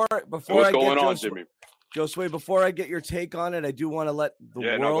What's I going get on, Jimmy? Joe Sway, before I get your take on it, I do want to let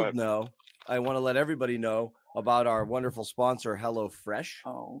the world know. I want to let everybody know about our wonderful sponsor, HelloFresh.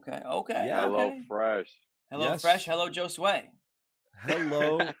 Oh, okay. Yeah, HelloFresh. HelloFresh. Hello, Joe Sway.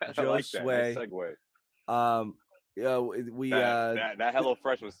 Hello, Joe like Sway. that. Nice segue. That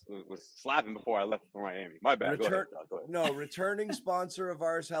HelloFresh was slapping before I left for Miami. My bad. Go ahead. Returning sponsor of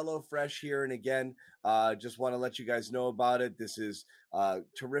ours, HelloFresh here. And again, just want to let you guys know about it. This is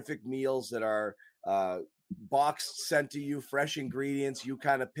terrific meals that are boxed, sent to you, fresh ingredients. You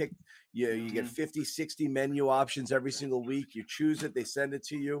kind of pick, you get 50, 60 menu options every single week. You choose it, they send it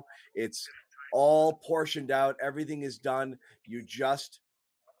to you. It's all portioned out. Everything is done. You just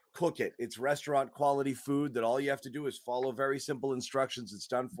cook it. It's restaurant quality food that all you have to do is follow very simple instructions. It's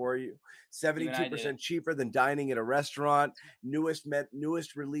done for you. 72% cheaper than dining at a restaurant. Newest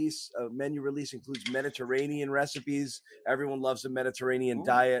release, menu release includes Mediterranean recipes. Everyone loves a Mediterranean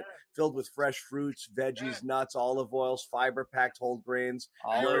diet filled with fresh fruits, veggies, nuts, olive oils, fiber-packed whole grains,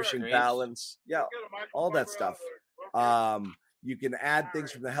 nourishing balance. Yeah, all that stuff. You can add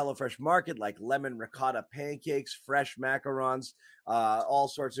things from the HelloFresh market like lemon ricotta pancakes, fresh macarons, all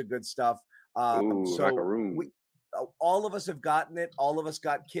sorts of good stuff. All of us have gotten it. All of us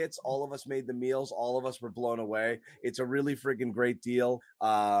got kits. All of us made the meals. All of us were blown away. It's a really friggin' great deal.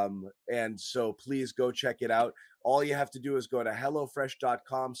 And so please go check it out. All you have to do is go to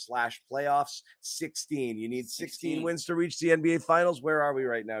HelloFresh.com/playoffs16. You need 16 wins to reach the NBA Finals. Where are we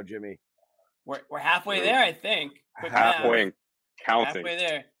right now, Jimmy? We're halfway there, I think. Halfway. Counting. Halfway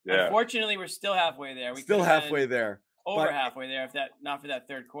there. Yeah. Unfortunately, we're still halfway there. We still halfway there. Halfway there, not for that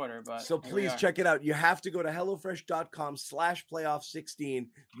third quarter. But so please check it out. You have to go to HelloFresh.com/playoff16.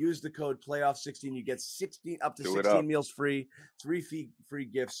 Use the code playoff16. You get up to 16 meals free, 3 free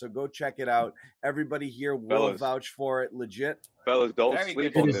gifts. So go check it out. Everybody here will vouch for it. Legit, fellas. Don't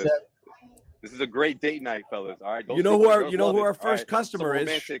sleep on this. This is a great date night, fellas. All right. You know who our first customer is.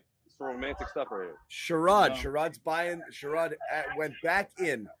 Romantic stuff right here. Sherrod. Sherrod's buying. Sherrod went back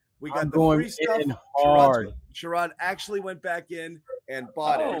in. We got free stuff. Hard. Sherrod actually went back in and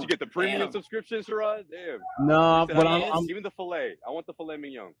bought it. Did you get the premium subscription, Sherrod? Damn. No, but I'm even the filet. I want the filet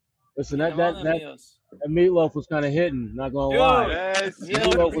mignon. Listen, that meatloaf was kind of hidden. Not gonna lie. Yes,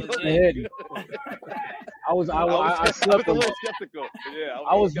 meatloaf was kind of hidden. I slept a little skeptical. Yeah,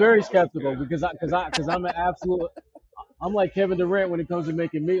 I was very skeptical because I'm an absolute. I'm like Kevin Durant when it comes to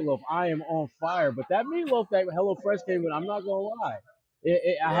making meatloaf. I am on fire. But that meatloaf that HelloFresh came with, I'm not gonna lie.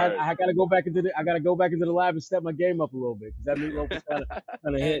 I gotta go back into the lab and step my game up a little bit because that meatloaf was kind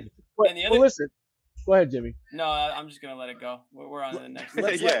of hidden. But listen, go ahead, Jimmy. No, I'm just gonna let it go. We're on to the next. The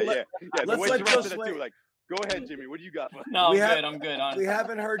way you answered that too, like. Go ahead, Jimmy. What do you got? No, I'm good. Honestly. We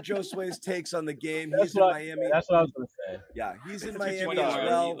haven't heard Josue's takes on the game. He's in Miami. That's what I was going to say. Yeah, he's in Miami as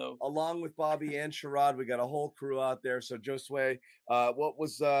well, along with Bobby and Sherrod. We got a whole crew out there. So, Josue, what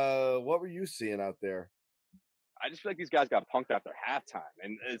were you seeing out there? I just feel like these guys got punked after halftime,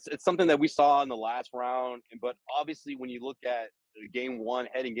 and it's something that we saw in the last round. But obviously, when you look at game one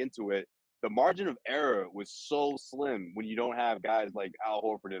heading into it, the margin of error was so slim when you don't have guys like Al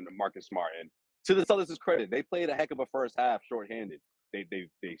Horford and Marcus Smart. And to the Celtics' credit, they played a heck of a first half shorthanded. They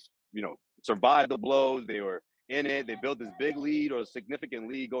survived the blows. They were in it. They built this big lead or a significant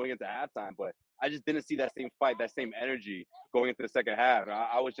lead going into halftime. But I just didn't see that same fight, that same energy going into the second half.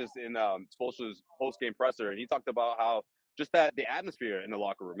 I was just in Spoelstra's post-game presser, and he talked about how just that the atmosphere in the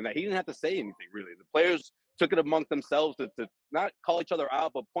locker room and that he didn't have to say anything really. The players took it amongst themselves to not call each other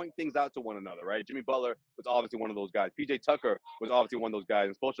out, but point things out to one another, right? Jimmy Butler was obviously one of those guys. PJ Tucker was obviously one of those guys.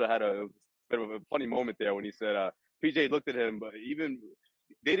 And Spoelstra had a bit of a funny moment there when he said PJ looked at him, but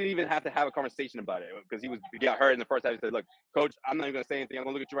they didn't even have to have a conversation about it because he got hurt in the first half. He said, "Look, coach, I'm not even going to say anything. I'm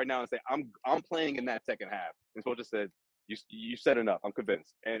going to look at you right now and say I'm playing in that second half." And Spoelstra said, "You said enough. I'm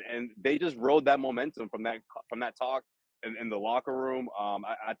convinced." And they just rode that momentum from that talk in the locker room.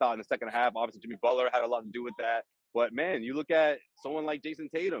 I thought in the second half, obviously Jimmy Butler had a lot to do with that. But man, you look at someone like Jason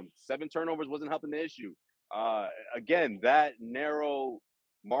Tatum, 7 turnovers wasn't helping the issue. Again, that narrow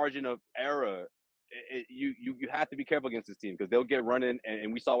margin of error, you have to be careful against this team because they'll get running,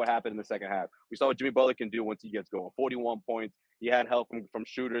 and we saw what happened in the second half. We saw what Jimmy Butler can do once he gets going. 41 points. He had help from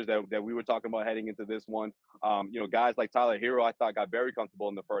shooters that we were talking about heading into this one. Guys like Tyler Hero, I thought got very comfortable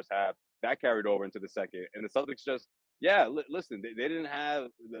in the first half. That carried over into the second. And the Celtics just, listen, they didn't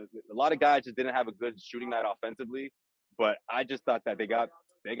have a lot of guys just didn't have a good shooting night offensively. But I just thought that they got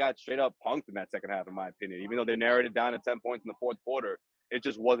straight up punked in that second half, in my opinion. Even though they narrowed it down to 10 points in the fourth quarter, it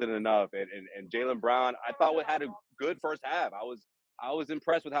just wasn't enough. And Jaylen Brown, I thought had a good first half. I was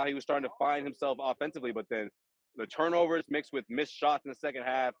impressed with how he was starting to find himself offensively, but then the turnovers mixed with missed shots in the second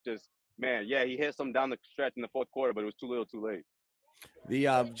half, he hit some down the stretch in the fourth quarter, but it was too little, too late.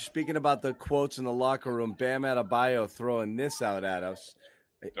 Speaking about the quotes in the locker room, Bam Adebayo throwing this out at us.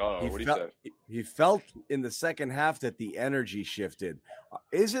 What he said? He felt in the second half that the energy shifted.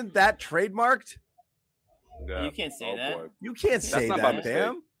 Isn't that trademarked? Yeah. You can't say Oh that. boy. You can't That's say not by that, mistake.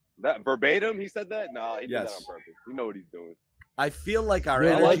 Bam. That verbatim, he said that? No, he did that on Yes. purpose. You know what he's doing. I feel like our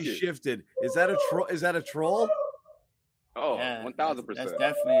Yeah, I energy like it. shifted. Is that a troll? Is that a troll? Oh, Yeah, 1000%. That's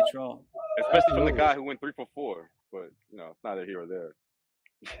definitely a troll. Especially from the Absolutely. guy who went 3 for 4. But it's neither here or there.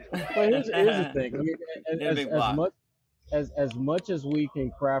 But here's the thing. I mean, Did a big block. as much as we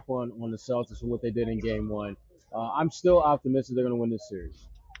can crap on the Celtics for what they did in Game 1, I'm still optimistic they're going to win this series.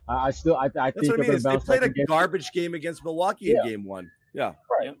 I That's think what I they're mean. going Is to they bounce back played a in Game 2. garbage game against Milwaukee in Yeah. Game 1. Yeah.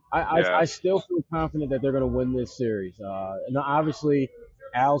 Yep. I still feel confident that they're going to win this series. And obviously,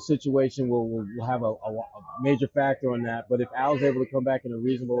 Al's situation will have a major factor on that. But if Al's able to come back in a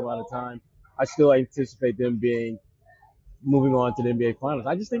reasonable amount of time, I still anticipate them moving on to the NBA Finals.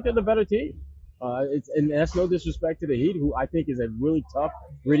 I just think they're the better team. And that's no disrespect to the Heat, who I think is a really tough,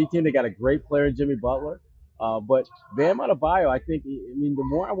 gritty team. They got a great player in Jimmy Butler. But Bam Adebayo, I mean, the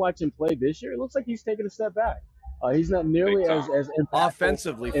more I watch him play this year, it looks like he's taking a step back. He's not nearly as impactful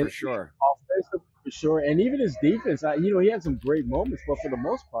Offensively, for sure. Offensively, for sure. And even his defense, he had some great moments, but for the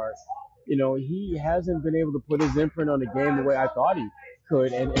most part, he hasn't been able to put his imprint on the game the way I thought he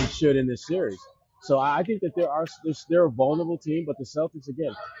could and should in this series. So I think that they're a vulnerable team, but the Celtics,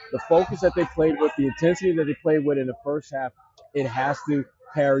 again, the focus that they played with, the intensity that they played with in the first half, it has to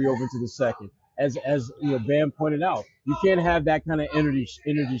carry over into the second. As Bam pointed out, you can't have that kind of energy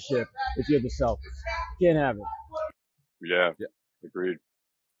shift if you're the Celtics. You can't have it. Yeah. Agreed.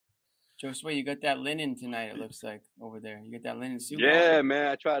 Joe Sway, you got that linen tonight, it looks like, over there. You got that linen suit Yeah, on? man.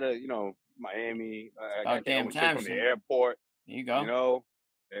 I try to, Miami. I got damn home time, from the son. airport. There you go.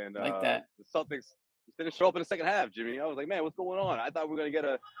 And Like that. the Celtics didn't show up in the second half, Jimmy. I was like, man, what's going on? I thought we were gonna get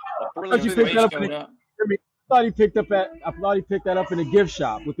a thrilling You finish. picked that up Showed up. I thought he picked that up in a gift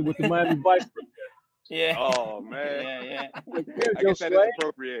shop with the Miami Vice. Yeah. Oh man. Yeah. I guess that is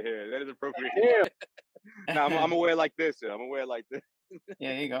appropriate here. That is appropriate. Yeah. Now I'm gonna wear it like this. I'm gonna wear it like this.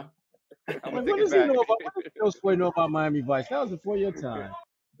 Yeah, there you go. I'm What gonna does take he it know back. what does Joe Sway know about Miami Vice? That was before your time.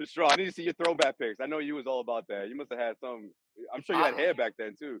 For sure. I need to see your throwback pics. I know you was all about that. You must have had some. I'm sure you had hair back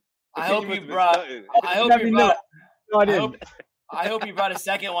then too. I hope must you have been brought. stunting. I hope you brought. No, I didn't. I hope you brought a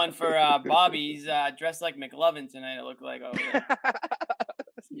second one for Bobby. He's dressed like McLovin tonight. It looked like. Oh, yeah.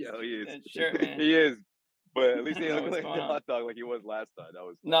 Yo, he is. Sure, man. He is. But at least he Know doesn't look what's like going a on. hot dog like he was last time. That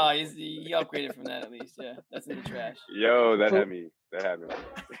was No, he upgraded from that at least. Yeah, that's in the trash. Yo, that So- had me. That had me.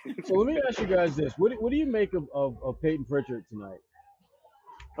 So let me ask you guys this: What do you make of Peyton Pritchard tonight?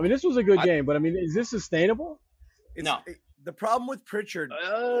 I mean, this was a good game, but I mean, is this sustainable? No. The problem with Pritchard,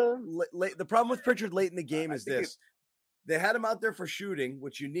 the problem with Pritchard late in the game is this: they had him out there for shooting,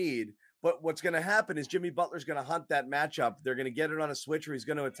 which you need. But what's going to happen is Jimmy Butler's going to hunt that matchup. They're going to get it on a switch, or he's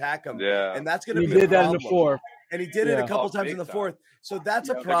going to attack him. Yeah. And that's going to He be a did that in problem. the fourth. And he did it a couple times big in the time. fourth. So that's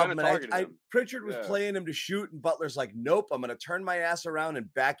a They're problem. gonna And target him. Pritchard was playing him to shoot, and Butler's like, nope, I'm going to turn my ass around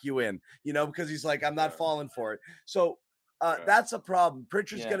and back you in, because he's like, I'm not falling for it. So that's a problem.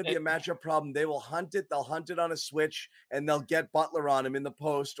 Pritchard's going to be a matchup problem. They will hunt it. They'll hunt it on a switch, and they'll get Butler on him in the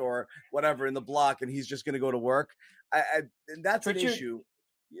post or whatever in the block, and he's just going to go to work. And that's an issue.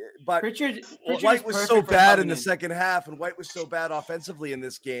 Yeah, but Pritchard White was so bad in the second half, and White was so bad offensively in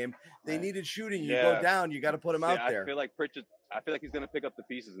this game. They needed shooting. You go down, you got to put him out there. I feel like Pritchard. I feel like he's going to pick up the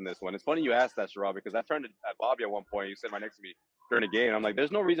pieces in this one. It's funny you asked that, Sherrod, because I turned at Bobby at one point. You said right next to me during the game. And I'm like,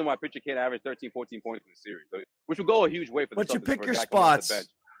 there's no reason why Pritchard can't average 13, 14 points in the series, which will go a huge way for the Celtics. But you pick for a your guy coming off the spots. bench.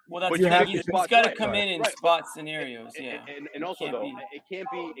 Well, that's But you have he's your spots got to right, come in right. spot scenarios. Yeah, and also though, it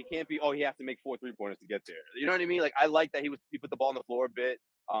can't be. Oh, he has to make 4 3-pointers to get there. You know what I mean? Like I like that he put the ball on the floor a bit.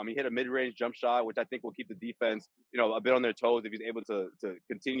 He hit a mid-range jump shot, which I think will keep the defense, a bit on their toes if he's able to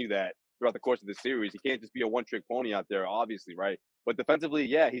continue that throughout the course of the series. He can't just be a one-trick pony out there, obviously, right? But defensively,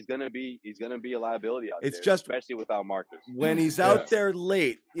 yeah, he's gonna be a liability out there. It's just especially without Marcus. When he's out there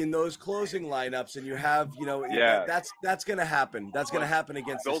late in those closing lineups, and you have, that's gonna happen. That's gonna happen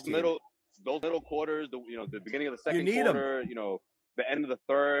against those this team. Those middle quarters. The beginning of the second need quarter. The end of the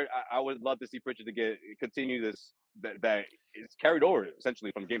third. I would love to see Pritchard to continue this. That is carried over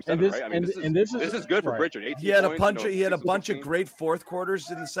essentially from Game 7, right? I mean, this is good for Pritchard. 18 he had points, he had a bunch 16. of great fourth quarters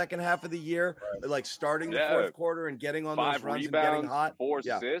in the second half of the year, like starting the fourth quarter and getting on 5 those runs rebounds, and getting hot. 4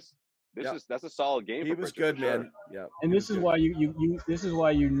 assists. That's a solid game. He for was Pritchard, good, man. Yeah. And this is why this is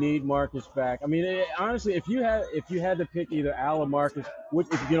why you need Marcus back. I mean, honestly, if you had to pick either Al or Marcus,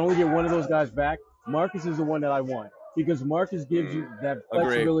 if you can only get one of those guys back, Marcus is the one that I want because Marcus gives you that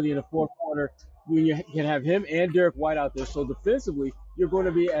flexibility in the fourth quarter when you can have him and Derek White out there. So defensively, you're going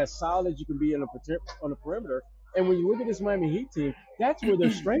to be as solid as you can be on the perimeter. And when you look at this Miami Heat team, that's where their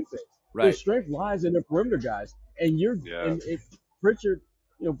strength is. Right. Their strength lies in their perimeter guys. And Pritchard,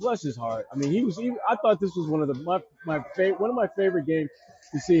 bless his heart. I mean, I thought this was one of my favorite games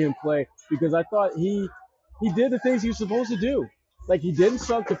to see him play because I thought he did the things he was supposed to do. Like he didn't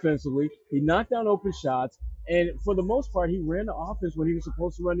suck defensively. He knocked down open shots, and for the most part, he ran the offense when he was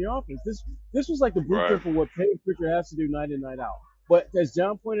supposed to run the offense. This was like the blueprint for what Peyton Pritchard has to do night in night out. But as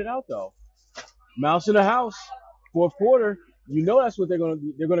John pointed out, though, mouse in the house, fourth quarter. That's what they're gonna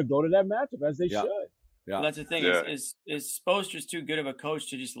do. They're gonna go to that matchup as they should. Yeah. Well, that's the thing is Spoelstra's too good of a coach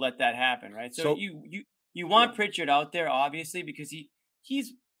to just let that happen, right? So you want Pritchard out there obviously because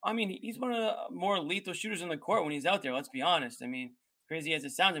he's one of the more lethal shooters on the court when he's out there. Let's be honest. I mean, crazy as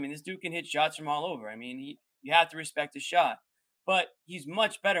it sounds, I mean this dude can hit shots from all over. I mean, you have to respect his shot, but he's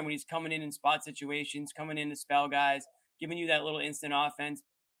much better when he's coming in spot situations, coming in to spell guys, giving you that little instant offense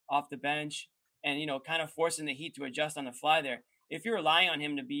off the bench, and kind of forcing the Heat to adjust on the fly there. If you're relying on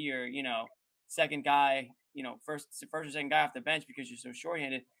him to be your second guy, first or second guy off the bench because you're so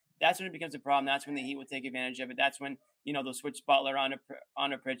shorthanded, that's when it becomes a problem. That's when the Heat will take advantage of it. That's when, they'll switch Butler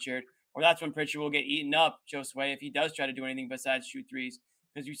on a Pritchard, or that's when Pritchard will get eaten up, Josue, if he does try to do anything besides shoot threes.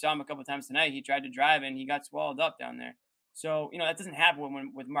 Because you saw him a couple of times tonight. He tried to drive and he got swallowed up down there. So, that doesn't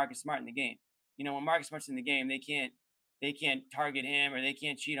happen with Marcus Smart in the game. When Marcus Smart's in the game, they can't target him or they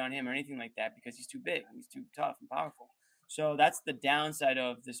can't cheat on him or anything like that because he's too big. He's too tough and powerful. So that's the downside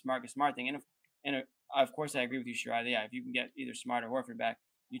of this Marcus Smart thing. And of course, I agree with you, Sherrod. Yeah, if you can get either Smart or Horford back,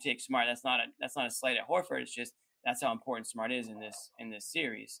 you take Smart. That's not a slight at Horford. It's just that's how important Smart is in this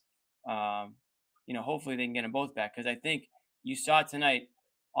series. Hopefully they can get them both back because I think you saw tonight.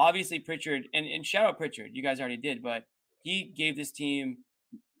 Obviously, Pritchard and shout out Pritchard. You guys already did, but he gave this team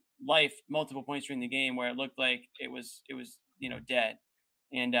life multiple points during the game where it looked like it was dead.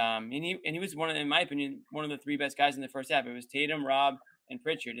 And he was in my opinion, one of the three best guys in the first half. It was Tatum, Rob, and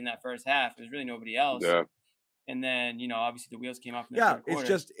Pritchard in that first half. There's really nobody else. Yeah. And then obviously the wheels came off in the third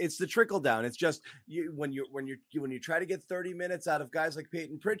quarter. It's the trickle down. It's just when you try to get 30 minutes out of guys like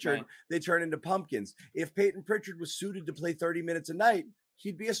Peyton Pritchard, right, they turn into pumpkins. If Peyton Pritchard was suited to play 30 minutes a night,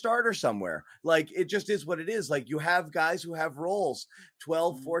 he'd be a starter somewhere. Like it just is what it is. Like you have guys who have roles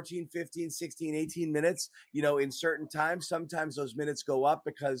 12, 14, 15, 16, 18 minutes, in certain times. Sometimes those minutes go up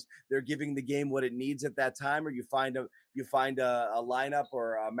because they're giving the game what it needs at that time, or you find a lineup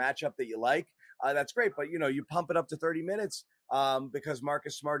or a matchup that you like. That's great. But, you pump it up to 30 minutes because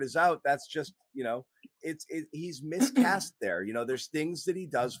Marcus Smart is out. That's just, he's miscast there. There's things that he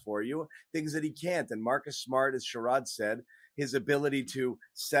does for you, things that he can't. And Marcus Smart, as Sherrod said, his ability to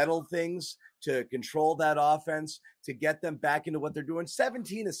settle things, to control that offense, to get them back into what they're doing.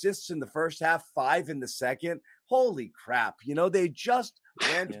 17 assists in the first half, 5 in the second. Holy crap. They just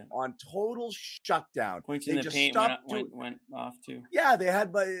went on total shutdown. Points they in the just paint went off too. Yeah, they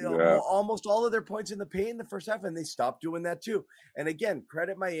had almost all of their points in the paint in the first half, and they stopped doing that too. And again,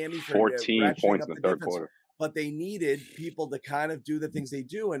 credit Miami for 14 points in the third defense, quarter. But they needed people to kind of do the things they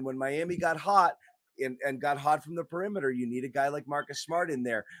do. And when Miami got hot, and got hot from the perimeter, you need a guy like Marcus Smart in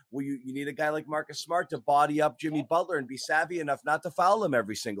there. Well, you need a guy like Marcus Smart to body up Jimmy Butler and be savvy enough not to foul him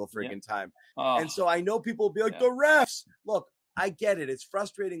every single friggin' time. And so I know people will be like, the refs. Look, I get it. It's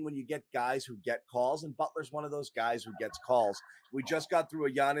frustrating when you get guys who get calls, and Butler's one of those guys who gets calls. We just got through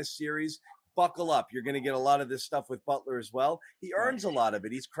a Giannis series. Buckle up. You're going to get a lot of this stuff with Butler as well. He earns a lot of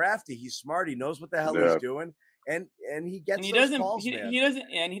it. He's crafty. He's smart. He knows what the hell he's doing. And he gets those calls, man.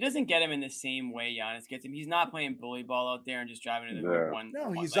 He doesn't get him in the same way Giannis gets him. He's not playing bully ball out there and just driving to the one.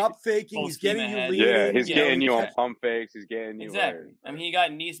 No, he's up faking. He's getting you leading. Yeah, he's getting you on pump fakes. He's getting you exactly. I mean, he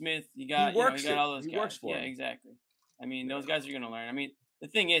got Neesmith. He got all those guys. He works for him. Exactly. I mean, those guys are going to learn. I mean, the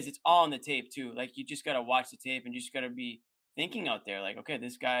thing is, it's all on the tape too. Like you just got to watch the tape and you just got to be thinking out there. Like, okay,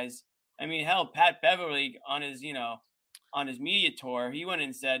 this guy's. I mean, hell, Pat Beverly on his media tour, he went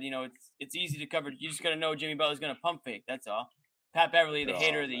and said, it's easy to cover. You just got to know Jimmy Butler's going to pump fake. That's all. Pat Beverly, the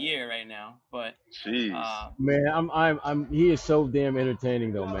hater of the year right now. But man, he is so damn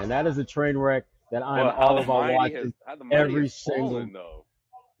entertaining though, man. That is a train wreck that I'm all about watching every single.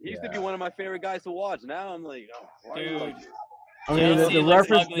 He used to be one of my favorite guys to watch. Now I'm like, dude. I mean, the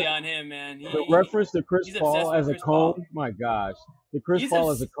reference ugly on him, man. The reference to Chris Paul as a cone, my gosh, the Chris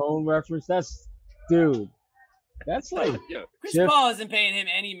Paul as a cone reference. That's like Chris Paul isn't paying him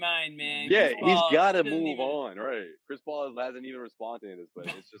any mind, man. Yeah, he's got to move on, right? Chris Paul hasn't even responded to this, but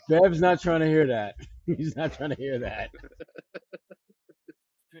it's just Bev's not trying to hear that. He's not trying to hear that.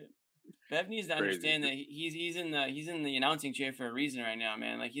 Bev needs to understand that he's in the announcing chair for a reason right now,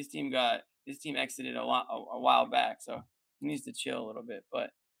 man. Like his team exited a while back, so he needs to chill a little bit. But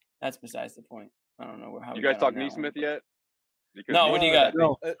that's besides the point. I don't know how. You guys talk Neesmith yet? Because what do you got?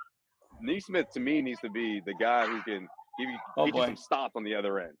 No. Neesmith to me needs to be the guy who can Oh, get you boy. some stops on the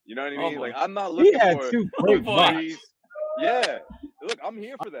other end. You know what I Oh, mean? boy. Like I'm not He looking had for 2 Oh, great boy. blocks. threes. Yeah, look, I'm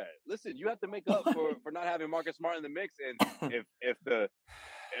here for that. Listen, you have to make up for not having Marcus Smart in the mix, and if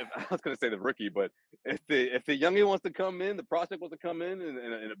I was gonna say the rookie, but if the youngin wants to come in, the prospect wants to come in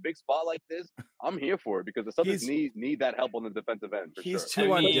a big spot like this, I'm here for it because the Celtics need that help on the defensive end for He's sure.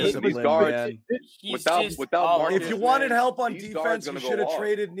 too I mean, Listen, these undisciplined, guards man. He's without just without all Marcus, If you over. wanted man, help on these guards defense, you gonna should go have off.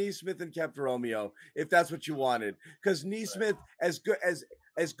 traded Neesmith and kept Romeo. If that's what you wanted, because Neesmith, as good as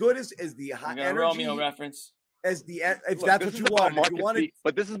the high We got a energy, Romeo reference. if Look, that's this what is you about wanted, Marcus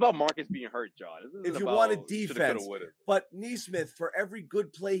but this is about Marcus being hurt, John. This isn't if you about wanted shoulda, coulda, defense. woulda. But Neesmith, for every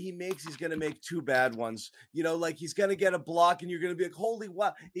good play he makes, he's going to make 2 bad ones. You know, like he's going to get a block, and you're going to be like, "Holy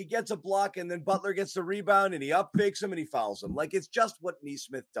wow!" He gets a block, and then Butler gets the rebound, and he up fakes him, and he fouls him. Like it's just what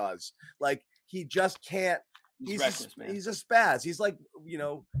Neesmith does. Like he just can't. He's reckless, man. He's a spaz. He's like,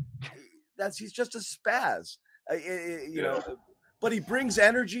 he's just a spaz. But he brings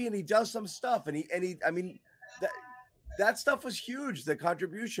energy and he does some stuff, and he. I mean, that stuff was huge, the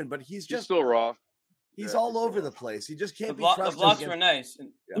contribution. But he's still raw. He's all over the place. He just can't The be trusted. The blocks were nice.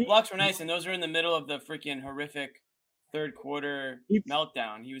 Yeah. The blocks were nice, and those were in the middle of the freaking horrific third quarter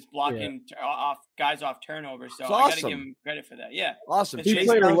meltdown. He was blocking guys off turnovers, so I got to give him credit for that. Yeah, awesome. He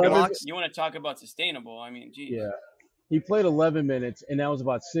played 11 blocks. You want to talk about sustainable? I mean, geez. Yeah, he played 11 minutes, and that was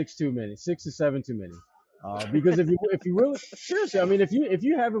about 6 too many, 6 to 7 too many. Because if you really seriously, I mean, if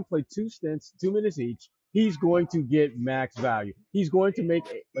you have him play 2 stints, 2 minutes each, he's going to get max value. He's going to make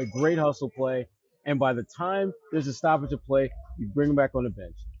a great hustle play, and by the time there's a stoppage of play, you bring him back on the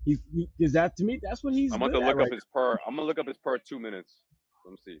bench. He is that to me. That's what he's. I'm gonna look up his per. I'm gonna look up his per 2 minutes.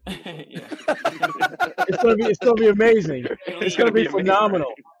 Let me see. It's gonna be amazing. It's gonna be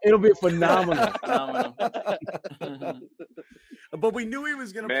phenomenal. It'll be phenomenal. But we knew he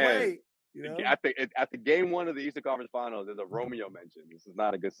was gonna play. You know? At the game 1 of the Eastern Conference Finals, there's a Romeo mention. This is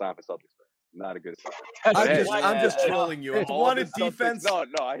not a good sign for Celtics fans. Not a good sign. I'm just trolling you. If you wanted defense, no,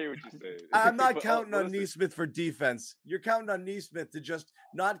 I hear what you're saying. I'm not counting on Neesmith for defense. You're counting on Neesmith to just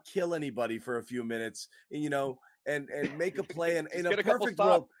not kill anybody for a few minutes, and make a play. And in a perfect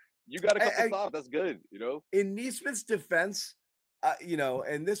world, you got a couple stops. That's good. In Neesmith's defense,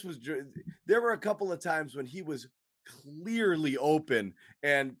 and there were a couple of times when he was clearly open,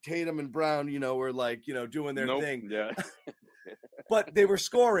 and Tatum and Brown, were like, doing their thing. Yeah. But they were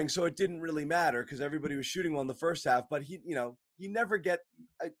scoring, so it didn't really matter because everybody was shooting well in the first half. But he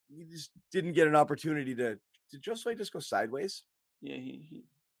just didn't get an opportunity to. Did Josue just go sideways? Yeah, he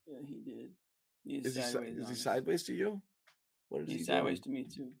did. Is he sideways to you? What is he sideways doing?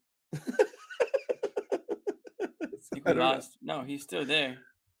 to me too. He lost. No, he's still there.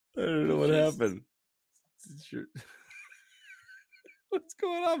 I don't know what happened. What's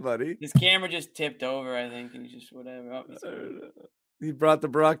going on, buddy? His camera just tipped over, I think, and he's just whatever. He brought the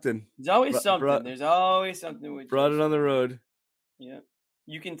Brockton. There's always something. There's always something with brought it on the road. Yeah.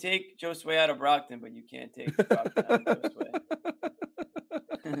 You can take Josue out of Brockton, but you can't take Brockton out of Josue.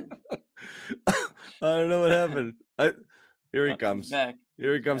 I don't know what happened. Here he comes. Back.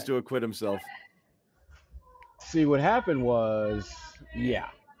 Here he comes to acquit himself. See, what happened was, yeah.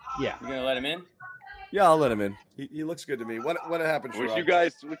 You gonna let him in? Yeah, I'll let him in. He looks good to me. What happened? What you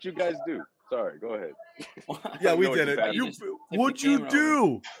guys do? Sorry, go ahead. Yeah, we did it. What'd you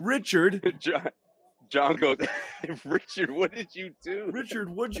do, Richard? John goes, Richard, what did you do? Richard,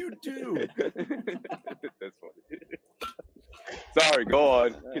 what'd you do? That's funny. Sorry, go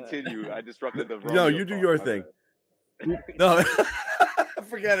on. Continue. I disrupted the Romeo. No, you do your thing. No,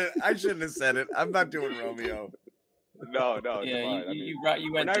 forget it. I shouldn't have said it. I'm not doing Romeo. No, yeah, fine. you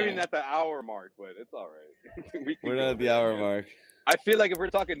we're went not there. even at the hour mark, but it's all right. We're not at the hour mark. I feel like if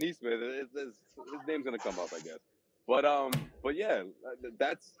we're talking Neesmith, his name's gonna come up, I guess. But yeah,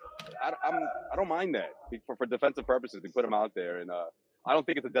 I don't mind that for defensive purposes. They put him out there, and I don't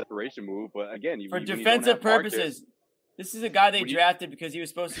think it's a desperation move. But again, for defensive purposes, this is a guy they drafted because he was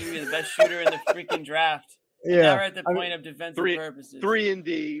supposed to be the best shooter in the freaking draft. Yeah, now we're at the point of defensive purposes. 3 and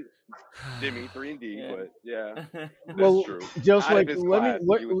D, Jimmy, 3 and D. Yeah. But yeah, well, true. Just like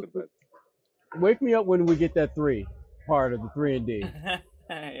wake me up when we get that 3 part of the 3 and D.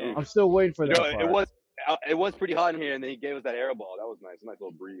 Yeah. I'm still waiting for that. Part. It was pretty hot in here, and then he gave us that air ball. That was nice, a nice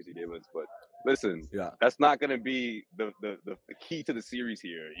little breeze he gave us. But listen, that's not going to be the key to the series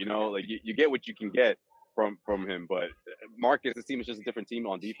here. Like you get what you can get from him, but Marcus, this team is just a different team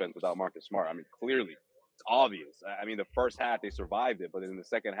on defense without Marcus Smart. I mean, clearly, it's obvious. I mean, the first half they survived it, but in the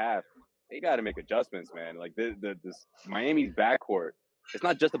second half, they got to make adjustments, man. Like this Miami's backcourt, it's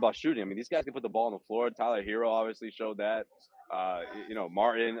not just about shooting. I mean, these guys can put the ball on the floor. Tyler Hero obviously showed that.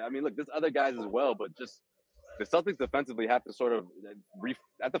 Martin. I mean, look, there's other guys as well, but just the Celtics defensively have to sort of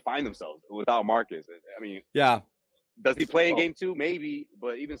have to find themselves without Marcus. I mean, Yeah. does he play in game 2? Maybe,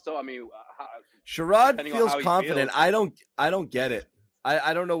 but even so, I mean, Sherrod depending on feels how he confident. feels, I don't get it.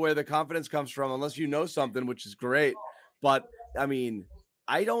 I don't know where the confidence comes from unless you know something, which is great. But I mean,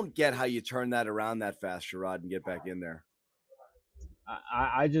 I don't get how you turn that around that fast, Sherrod, and get back in there.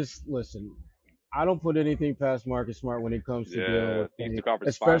 I just listen. I don't put anything past Marcus Smart when it comes to dealing with Eastern pain,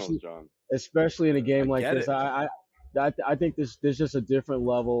 Conference Finals, John. especially in a game like get this. it. I think there's just a different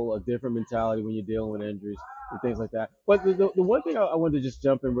level, a different mentality when you're dealing with injuries and things like that. But the one thing I wanted to just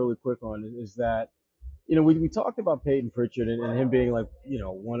jump in really quick on is that, you know, we talked about Peyton Pritchard and him being like, you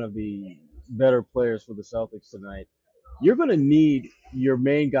know, one of the better players for the Celtics tonight. You're going to need your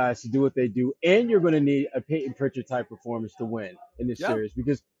main guys to do what they do, and you're going to need a Peyton Pritchard type performance to win in this series.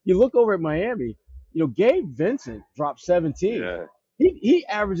 Because you look over at Miami, you know, Gabe Vincent dropped 17. Yeah. He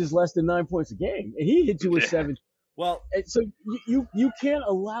averages less than 9 points a game, and he hit you with 7. Well, and so you can't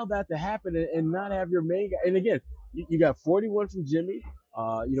allow that to happen and not have your main guy. And again, you got 41 from Jimmy.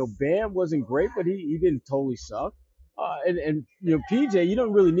 You know, Bam wasn't great, but he didn't totally suck. And you know, PJ, you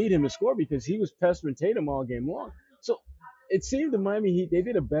don't really need him to score because he was pestering Tatum all game long. So it seemed to Miami Heat they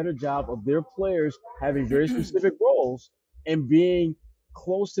did a better job of their players having very specific roles and being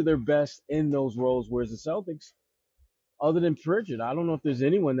close to their best in those roles. Whereas the Celtics, other than Pritchard, I don't know if there's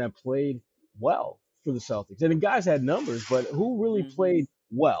anyone that played well for the Celtics. And the guys had numbers, but who really played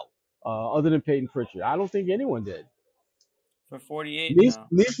well other than Peyton Pritchard? I don't think anyone did. For 48,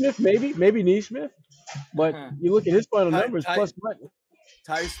 Neesmith, maybe Neesmith. But you look at his final numbers, plus what?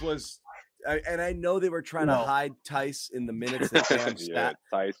 Tice was, and I know they were trying to hide Tice in the minutes that Bam sat.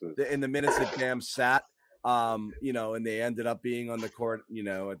 Tice was... In the minutes that Bam sat, you know, and they ended up being on the court, you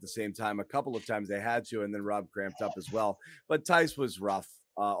know, at the same time. A couple of times they had to, and then Rob cramped up as well. But Tice was rough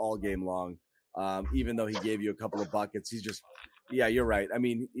all game long. Even though he gave you a couple of buckets, he's just, yeah, you're right. I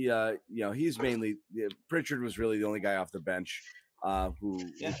mean, you know, he's mainly Pritchard was really the only guy off the bench who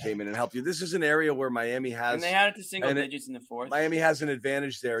came in and helped you. This is an area where Miami has, and they had it to single digits in the fourth. Miami has an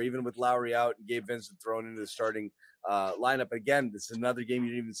advantage there, even with Lowry out and Gabe Vincent thrown into the starting lineup. Again, this is another game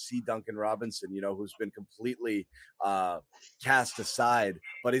you didn't even see Duncan Robinson, you know, who's been completely cast aside,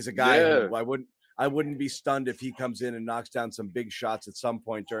 but he's a guy who I wouldn't be stunned if he comes in and knocks down some big shots at some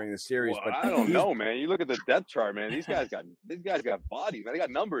point during the series. Well, but I don't know, man. You look at the depth chart, man. These guys got bodies, man. They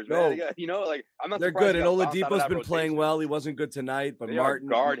got numbers, man. They got, you know, like I'm not. They're good, and Oladipo's been playing well. He wasn't good tonight, but Martin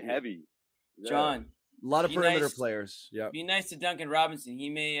guard heavy. John, a lot of perimeter players. Yeah, be nice to Duncan Robinson.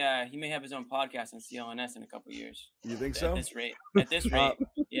 He may have his own podcast on CLNS in a couple of years. You think so? At this rate,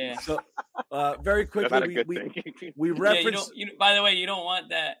 yeah. So, very quickly, we reference. Yeah, by the way, you don't want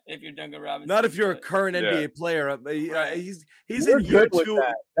that if you're Duncan Robinson. Not if you're a current NBA player. He's We're in year good 2.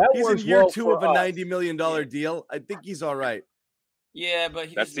 That He's in works year well 2 of a us. $90 million deal. I think he's all right. Yeah, but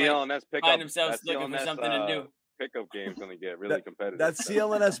he that's just CLNS pickup. Find himself looking for something to do. Pickup game's gonna get really competitive. That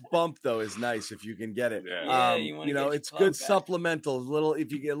CLNS bump though is nice if you can get it. Yeah, you know, it's good supplemental. Little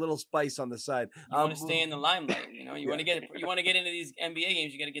if you get a little spice on the side. You want to stay in the limelight. You know, you want to get into these NBA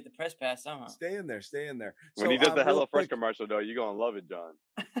games. You got to get the press pass somehow. Stay in there. When he does the Hello Fresh commercial, though, you're gonna love it, John.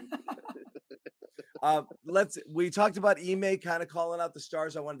 We talked about Ime kind of calling out the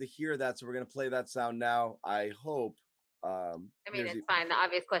stars. I wanted to hear that, so we're gonna play that sound now. I hope. I mean, it's fine. The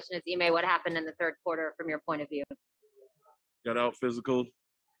obvious question is, Ime, what happened in the third quarter from your point of view? Got out physical.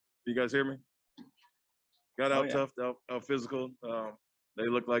 You guys hear me? Got out tough, out physical. They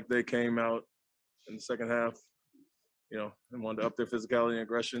looked like they came out in the second half, you know, and wanted to up their physicality and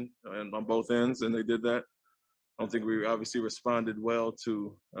aggression and on both ends, and they did that. I don't think we obviously responded well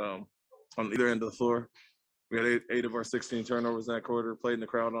to on either end of the floor. We had eight of our 16 turnovers in that quarter, played in the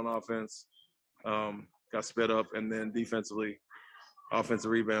crowd on offense, got sped up, and then defensively,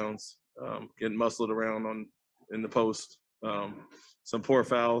 offensive rebounds, getting muscled around in the post. Some poor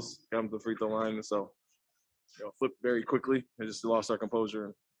fouls, got them to the free throw line, and so flipped very quickly and just lost our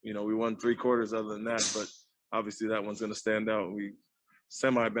composure. You know, we won 3 quarters other than that, but obviously that one's going to stand out. We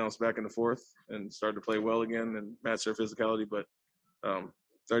semi-bounced back in the fourth and started to play well again and match their physicality, but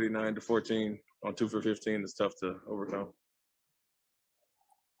 39-14 on 2 for 15 is tough to overcome.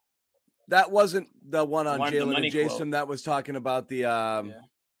 That wasn't the one on Jalen and Jason. Quote. That was talking about the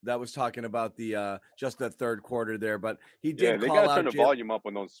just the third quarter there, but he did. Yeah, they got to turn the volume up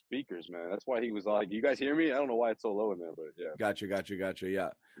on those speakers, man. That's why he was like, "You guys hear me?" I don't know why it's so low in there, but yeah. Gotcha. Yeah.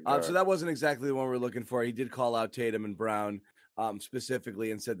 So that wasn't exactly the one we were looking for. He did call out Tatum and Brown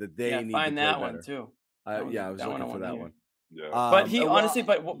specifically and said that they need to play that better. one too. I was looking for that one. Yeah. But he honestly,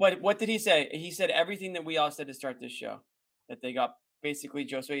 but what did he say? He said everything that we all said to start this show. That they got basically,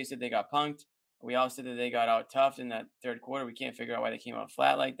 Josue, you said they got punked. We all said that they got out tough in that third quarter. We can't figure out why they came out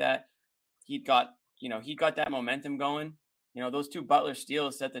flat like that. He got that momentum going. Those two Butler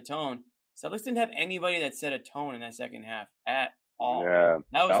steals set the tone. Celtics didn't have anybody that set a tone in that second half at all. Yeah,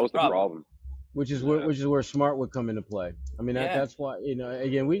 that was the problem. Which is where Smart would come into play. I mean, that's why,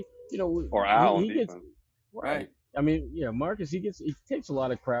 again, or Al on he gets defense. right. I mean, Marcus, he takes a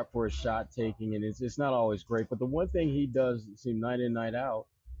lot of crap for his shot taking, and it's not always great. But the one thing he does seem night in, night out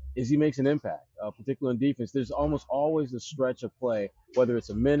is he makes an impact, particularly on defense. There's almost always a stretch of play, whether it's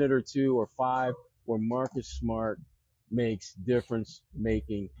a minute or 2 or 5, where Marcus Smart makes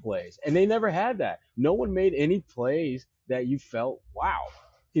difference-making plays. And they never had that. No one made any plays that you felt, wow,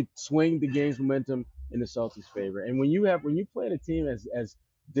 could swing the game's momentum in the Celtics' favor. And when you play a team as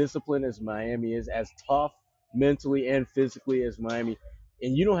disciplined as Miami is, as tough mentally and physically as Miami,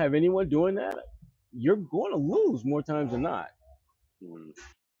 and you don't have anyone doing that, you're going to lose more times than not.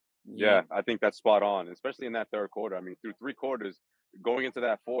 Yeah, I think that's spot on, especially in that third quarter. I mean, through 3 quarters, going into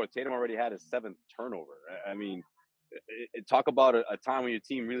that fourth, Tatum already had his 7th turnover. I mean, talk about a time when your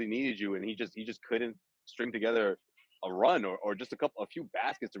team really needed you, and he just couldn't string together a run or just a few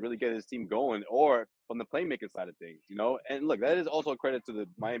baskets to really get his team going, or from the playmaking side of things, And look, that is also a credit to the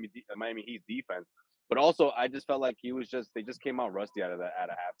Miami Heat defense, but also I just felt like they just came out rusty out of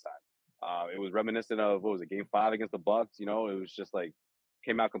halftime. It was reminiscent of Game 5 against the Bucks. It was just like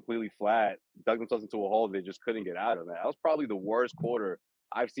came out completely flat, dug themselves into a hole they just couldn't get out of. That was probably the worst quarter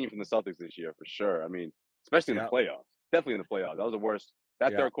I've seen from the Celtics this year, for sure. I mean, especially in the playoffs. Definitely in the playoffs. That was the worst.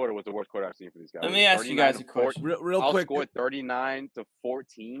 That third quarter was the worst quarter I've seen for these guys. Let me ask you guys a question. Real quick. Outscored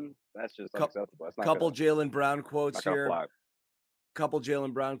 39-14. That's just unacceptable. That's not couple Jaylen Brown quotes here. Fly. Couple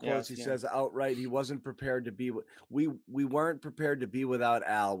Jaylen Brown quotes. He says outright he wasn't prepared to be. We weren't prepared to be without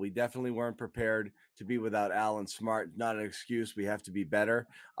Al. We definitely weren't prepared to be without Al and Smart. Not an excuse. We have to be better.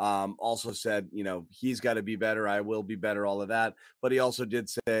 Also said, he's got to be better. I will be better. All of that. But he also did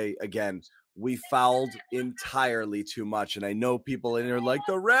say again, we fouled entirely too much. And I know people in here like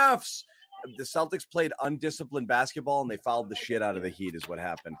the refs. The Celtics played undisciplined basketball and they fouled the shit out of the Heat is what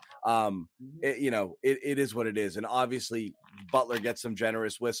happened. It is what it is. And obviously Butler gets some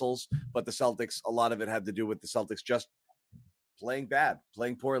generous whistles, but the Celtics, a lot of it had to do with the Celtics just playing bad,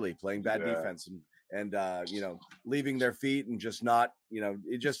 playing poorly, playing bad defense and leaving their feet and just not,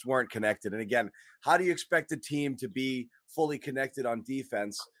 it just weren't connected. And again, how do you expect a team to be fully connected on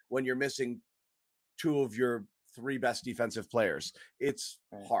defense when you're missing 2 of your 3 best defensive players? It's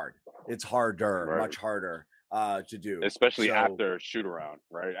hard. It's harder, much harder to do. Especially after shoot around,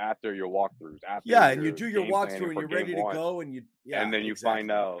 right? After your walkthroughs. And you do your walkthrough and you're ready to go and and then you find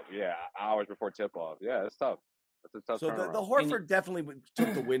out, hours before tip off. Yeah, it's tough. That's a tough turnaround. The Horford definitely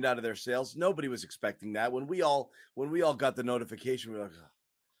took the wind out of their sails. Nobody was expecting that. When we all got the notification, we were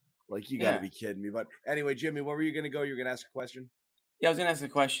like you got to be kidding me. But anyway, Jimmy, where were you going to go? You're going to ask a question? Yeah, I was going to ask a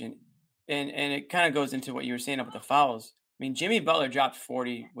question. And it kind of goes into what you were saying about the fouls. I mean, Jimmy Butler dropped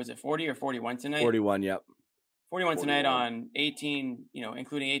 40. Was it 40 or 41 tonight? 41, yep. 41 tonight on 18,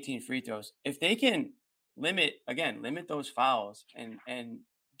 including 18 free throws. If they can limit those fouls and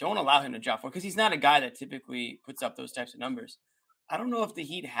don't allow him to drop 4, because he's not a guy that typically puts up those types of numbers. I don't know if the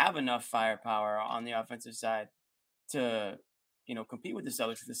Heat have enough firepower on the offensive side to, compete with the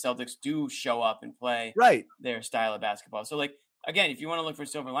Celtics. If the Celtics do show up and play their style of basketball. So, again, if you want to look for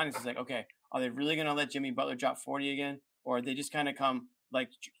silver linings, it's like, okay, are they really going to let Jimmy Butler drop 40 again? Or are they just kind of come, like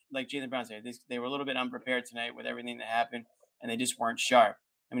Jaylen Brown said, they were a little bit unprepared tonight with everything that happened, and they just weren't sharp.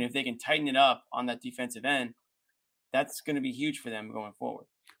 I mean, if they can tighten it up on that defensive end, that's going to be huge for them going forward.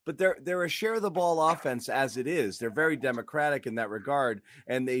 But they're a share the ball offense as it is. They're very democratic in that regard,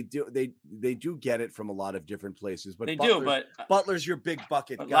 and they do get it from a lot of different places. But Butler's your big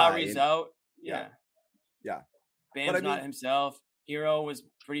bucket guy. Lowry's out. Yeah. Bam's not himself. Hero was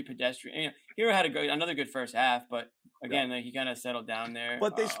pretty pedestrian. Hero had another good first half, but again, he kind of settled down there.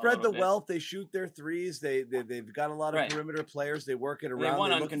 But they spread the wealth. They shoot their threes. They've got a lot of perimeter players. They work it around. They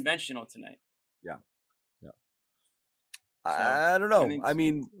won unconventional tonight. Yeah. So, I don't know. I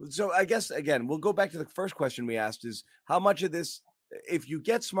mean, so I guess again, we'll go back to the first question we asked: is how much of this, if you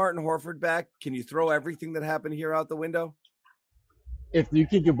get Smart and Horford back, can you throw everything that happened here out the window? If you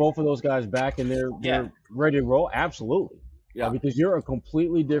can get both of those guys back and they're ready to roll, absolutely. Yeah, because you're a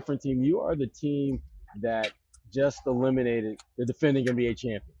completely different team. You are the team that just eliminated the defending NBA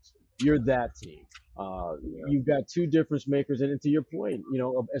champions. You're that team. You've got 2 difference makers, and to your point,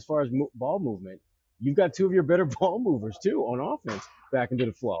 as far as ball movement, you've got 2 of your better ball movers too on offense back into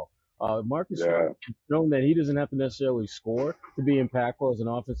the flow. Marcus has shown that he doesn't have to necessarily score to be impactful as an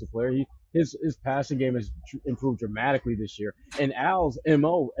offensive player. his passing game has improved dramatically this year. And Al's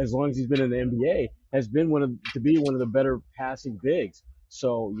MO, as long as he's been in the NBA, has been to be one of the better passing bigs.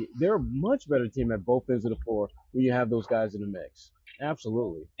 So they're a much better team at both ends of the floor when you have those guys in the mix.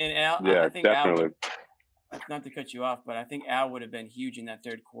 Absolutely. And Al, Yeah, I think definitely. not to cut you off, but I think Al would have been huge in that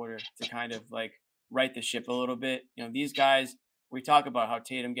third quarter to kind of like right the ship a little bit. You know, these guys, we talk about how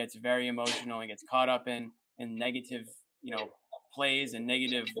Tatum gets very emotional and gets caught up in negative, plays and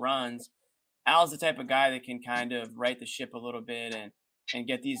negative runs. Al's the type of guy that can kind of right the ship a little bit and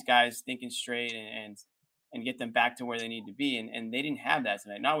get these guys thinking straight and get them back to where they need to be. And they didn't have that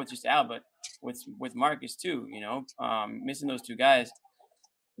tonight. Not with just Al, but with Marcus too. Missing those two guys,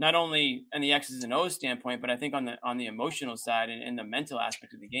 not only in the X's and O's standpoint, but I think on the emotional side and the mental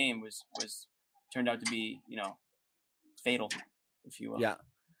aspect of the game was turned out to be fatal, if you will. Yeah,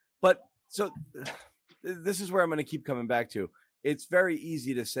 but so this is where I'm going to keep coming back to. It's very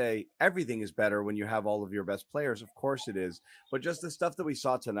easy to say everything is better when you have all of your best players. Of course it is. But just the stuff that we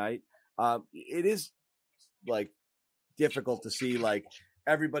saw tonight, it is like difficult to see like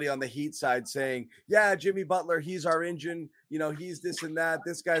everybody on the Heat side saying, yeah, Jimmy Butler, he's our engine. He's this and that.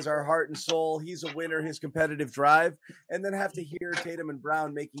 This guy's our heart and soul. He's a winner, his competitive drive. And then have to hear Tatum and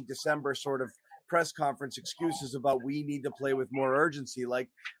Brown making December sort of press conference excuses about we need to play with more urgency. Like,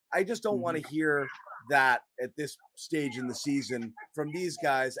 I just don't want to hear that at this stage in the season from these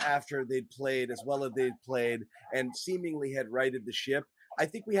guys after they'd played as well as they'd played and seemingly had righted the ship. I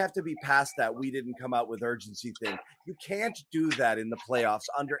think we have to be past that we didn't come out with urgency thing. You can't do that in the playoffs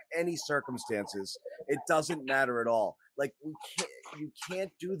under any circumstances. It doesn't matter at all. Like, you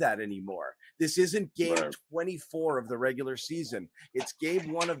can't do that anymore. This isn't game 24 of the regular season. It's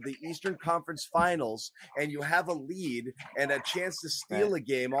game 1 of the Eastern Conference Finals, and you have a lead and a chance to steal a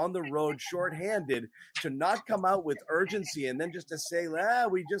game on the road shorthanded. To not come out with urgency and then just to say,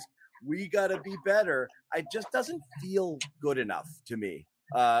 we got to be better. It just doesn't feel good enough to me.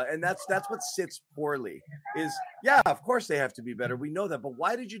 And that's what sits poorly is, yeah, of course they have to be better. We know that. But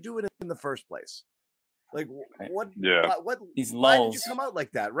why did you do it in the first place? Like, what? Yeah. What? These why lulls. did you come out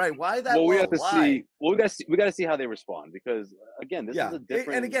like that? Right? Why that? Well, we lull? have to Why? see. Well, we got to see how they respond because again, this is a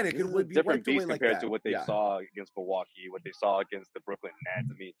different. And again, it this could is a be different wiped away beast like compared that. to what they saw against Milwaukee, what they saw against the Brooklyn Nets.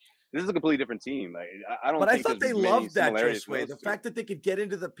 I mean, this is a completely different team. Like, I don't. But think I thought they there's many loved that, similarities Josue. The fact that they could get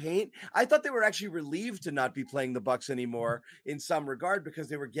into the paint. I thought they were actually relieved to not be playing the Bucks anymore in some regard because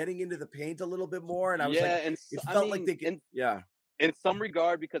they were getting into the paint a little bit more. And I was like, and it felt like they could. In some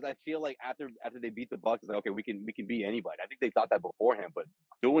regard, because I feel like after they beat the Bucks, it's like, okay, we can beat anybody. I think they thought that beforehand, but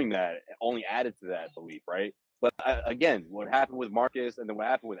doing that only added to that belief, right? But again, what happened with Marcus and then what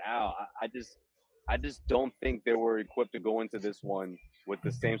happened with Al, I just don't think they were equipped to go into this one with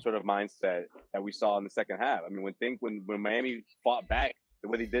the same sort of mindset that we saw in the second half. I mean, when Miami fought back the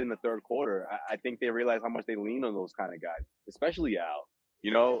way they did in the third quarter, I think they realized how much they lean on those kind of guys, especially Al.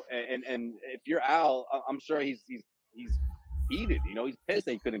 And if you're Al, I'm sure he's heated. He's pissed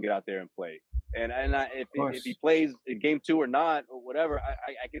that he couldn't get out there and play. If he plays in game 2 or not or whatever,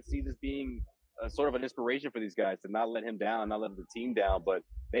 I could see this being sort of an inspiration for these guys to not let him down, not let the team down. But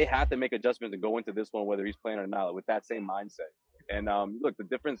they have to make adjustments and go into this one, whether he's playing or not, with that same mindset. And look, the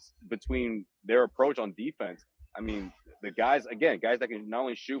difference between their approach on defense. I mean, the guys that can not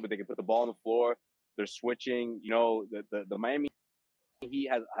only shoot, but they can put the ball on the floor. They're switching. The Miami Heat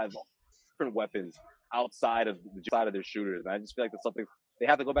has different weapons outside of their shooters. And I just feel like that's something they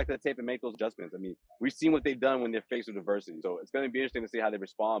have to go back to the tape and make those adjustments. I mean, we've seen what they've done when they're faced with adversity. So it's going to be interesting to see how they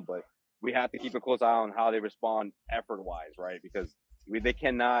respond, but we have to keep a close eye on how they respond effort-wise, right? Because they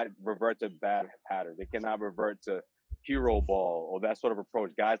cannot revert to bad patterns. They cannot revert to hero ball or that sort of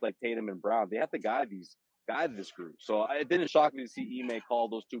approach. Guys like Tatum and Brown, they have to guide this group. So it didn't shock me to see Ime call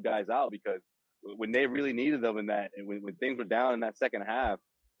those two guys out because when they really needed them and when things were down in that second half,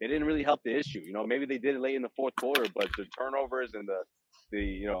 they didn't really help the issue. Maybe they did it late in the fourth quarter, but the turnovers and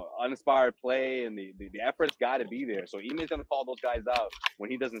the uninspired play and the effort's got to be there. So Ime's going to call those guys out when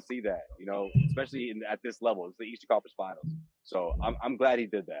he doesn't see that, especially at this level. It's the Eastern Conference Finals. So I'm glad he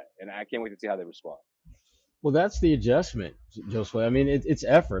did that, and I can't wait to see how they respond. Well, that's the adjustment, Josue. I mean, it's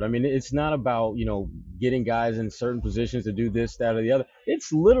effort. I mean, it's not about, getting guys in certain positions to do this, that, or the other.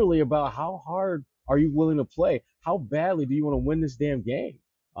 It's literally about how hard are you willing to play? How badly do you want to win this damn game?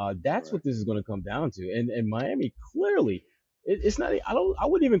 That's what this is going to come down to. And Miami clearly, it's not. I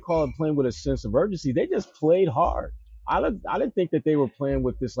wouldn't even call it playing with a sense of urgency. They just played hard. I didn't think that they were playing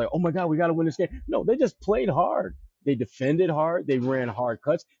with this like, oh my God, we got to win this game. No, they just played hard. They defended hard. They ran hard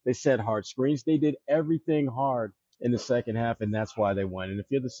cuts. They set hard screens. They did everything hard in the second half, and that's why they won. And if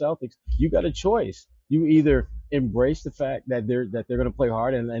you're the Celtics, you got a choice. You either embrace the fact that they're going to play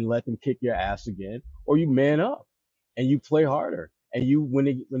hard and let them kick your ass again, or you man up and you play harder. And you, when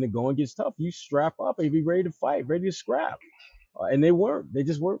the going gets tough, you strap up and be ready to fight, ready to scrap. And they weren't. They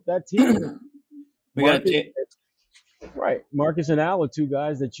just weren't that team. We got Right. Marcus and Al are two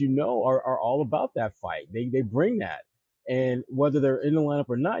guys that are all about that fight. They bring that. And whether they're in the lineup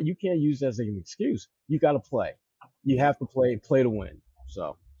or not, you can't use that as an excuse. You got to play. You have to play to win.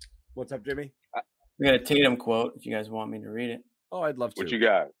 So, what's up, Jimmy? We got a Tatum quote if you guys want me to read it. Oh, I'd love to. What you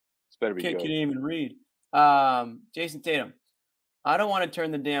got? It's better be Kid good. can't even read. Jason Tatum. I don't want to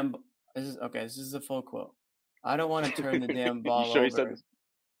turn the damn. This is a full quote. I don't want to turn the damn ball you sure over. You said this?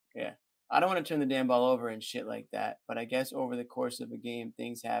 Yeah. I don't want to turn the damn ball over and shit like that. But I guess over the course of a game,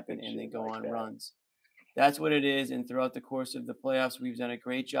 things happen and they go on runs. That's what it is. And throughout the course of the playoffs, we've done a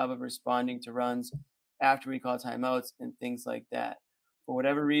great job of responding to runs after we call timeouts and things like that. For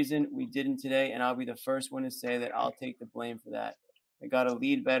whatever reason, we didn't today, and I'll be the first one to say that I'll take the blame for that. I got to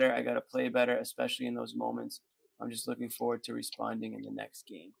lead better. I got to play better, especially in those moments. I'm just looking forward to responding in the next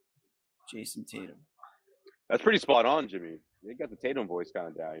game. Jason Tatum. That's pretty spot on, Jimmy. You got the Tatum voice kind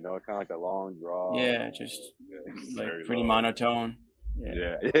of down, kind of like that long draw. Yeah, just pretty monotone.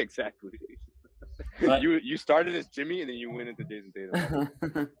 Yeah, exactly. But you started as Jimmy and then you went into Jason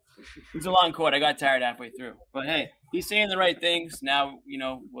Tatum. It's a long quote. I got tired halfway through, but hey, he's saying the right things. Now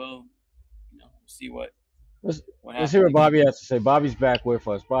we'll see what. Let's hear what Bobby has to say. Bobby's back with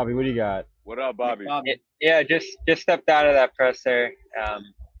us. Bobby, what do you got? What up, Bobby? Yeah, just stepped out of that presser.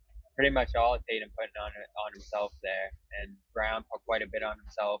 Pretty much all Tatum putting on himself there, and Brown put quite a bit on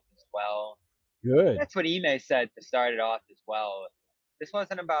himself as well. Good. That's what Ime said to start it off as well. This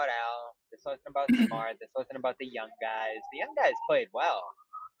wasn't about Al. This wasn't about Smart. This wasn't about the young guys. The young guys played well.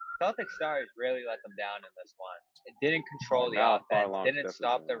 Celtic Stars really let them down in this one. It didn't control the offense. Didn't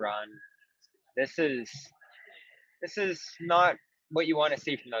stop the run. This is not what you want to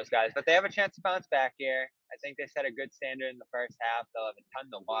see from those guys, but they have a chance to bounce back here. I think they set a good standard in the first half. They'll have a ton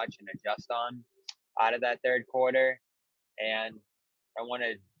to watch and adjust on out of that third quarter. And I want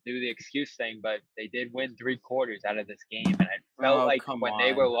to do the excuse thing, but they did win 3 quarters out of this game. And it felt like when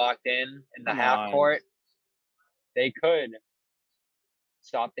they were locked in the half court, they could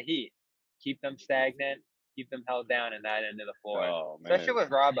stop the Heat, keep them stagnant, keep them held down in that end of the floor, especially with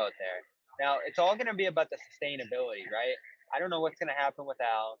Rob out there. Now, it's all going to be about the sustainability, right? I don't know what's going to happen with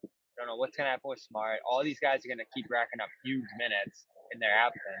Al. I don't know what's going to happen with Smart. All these guys are going to keep racking up huge minutes in their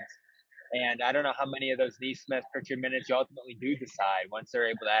absence. And I don't know how many of those Neesmith, Pritchard minutes you ultimately do decide once they're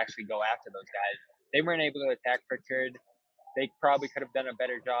able to actually go after those guys. They weren't able to attack Pritchard. They probably could have done a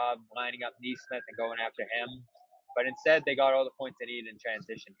better job lining up Neesmith and going after him. But instead, they got all the points they needed in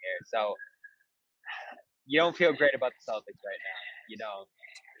transition here. So you don't feel great about the Celtics right now. You don't.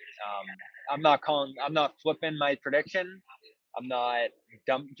 I'm not flipping my prediction. I'm not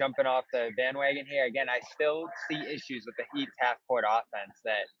jumping off the bandwagon here. Again, I still see issues with the Heat's half-court offense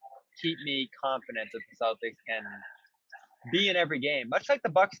that keep me confident that the Celtics can be in every game. Much like the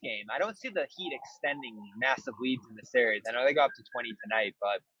Bucks game, I don't see the Heat extending massive leads in the series. I know they got up to 20 tonight,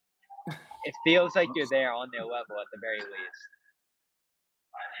 but it feels like you're there on their level at the very least.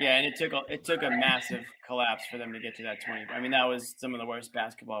 Yeah, and it took a massive collapse for them to get to that 20. I mean, that was some of the worst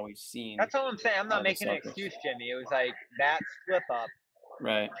basketball we've seen. That's all I'm saying. I'm not making an excuse, Jimmy. It was like that slip up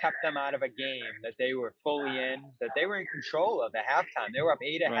kept them out of a game that they were fully in, that they were in control of at halftime. They were up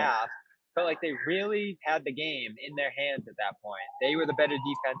 8 at half. Felt like they really had the game in their hands at that point. They were the better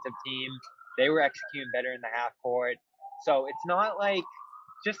defensive team. They were executing better in the half court. So it's not like,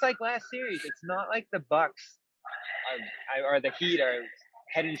 just like last series, it's not like the Bucks or the Heat are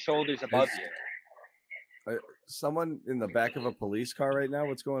head and shoulders above you. Someone in the back of a police car right now?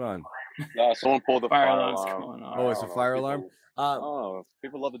 What's going on? Someone pulled the fire alarm. Oh, it's a fire alarm?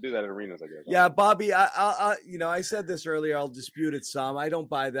 People love to do that at arenas, I guess. Yeah, Bobby, I said this earlier. I'll dispute it some. I don't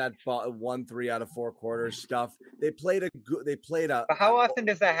buy that 1-3 out of 4 quarters stuff. They played a. But how often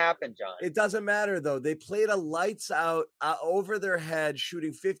does that happen, John? It doesn't matter though. They played a lights out over their head,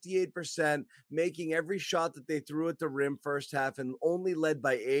 shooting 58%, making every shot that they threw at the rim first half, and only led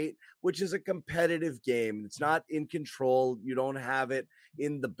by 8, which is a competitive game. It's not in control. You don't have it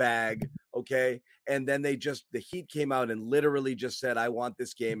in the bag, okay? And then the Heat came out and literally just said, I want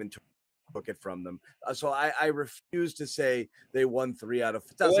this game, and took it from them. So I refuse to say they won 3 out of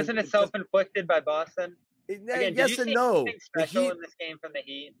 4. Wasn't it self-inflicted by Boston? Again, yes and no. The Heat in this game from the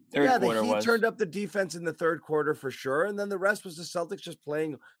Heat. The Heat turned up the defense in the third quarter for sure, and then the rest was the Celtics just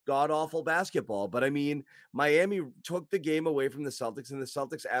playing god-awful basketball. But I mean, Miami took the game away from the Celtics, and the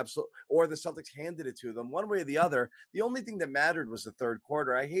Celtics the Celtics handed it to them one way or the other. The only thing that mattered was the third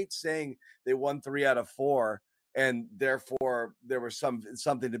quarter. I hate saying they won 3 out of 4 and therefore there was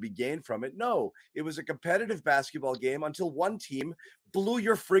something to be gained from it. No, it was a competitive basketball game until one team blew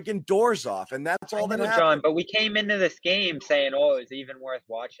your friggin' doors off, and that's all that happened. John, but we came into this game saying, "Oh, it's even worth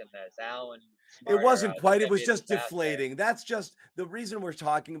watching this." Allen Smart. It wasn't quite. It was just deflating. That's just the reason we're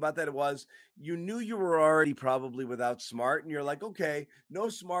talking about that. It was you knew you were already probably without Smart, and you're like, okay, no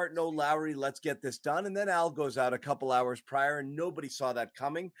Smart, no Lowry. Let's get this done. And then Al goes out a couple hours prior, and nobody saw that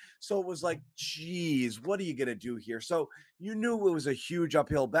coming. So it was like, geez, what are you gonna do here? So you knew it was a huge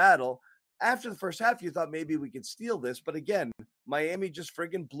uphill battle. After the first half, you thought maybe we could steal this, but again, Miami just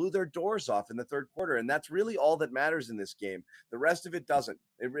friggin' blew their doors off in the third quarter, and that's really all that matters in this game. The rest of it doesn't.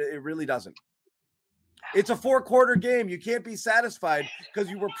 It really doesn't. It's a 4-quarter game. You can't be satisfied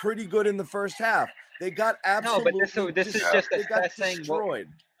because you were pretty good in the first half. They got absolutely this is just assessing destroyed.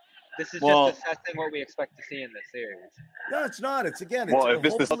 This is just assessing what we expect to see in this series. No, it's not. It's again. If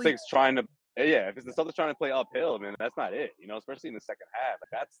it's the Celtics trying to, if it's the Celtics trying to play uphill, man, that's not it. Especially in the second half.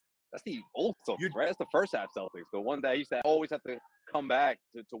 Like that's the old Celtics, right? That's the first half Celtics. The one that used to always have to come back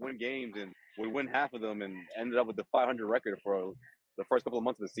to win games, and we win half of them and ended up with the 500 record for the first couple of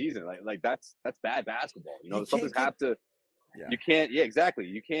months of the season. Like that's bad basketball. The Celtics have to. Yeah. You can't. Yeah, exactly.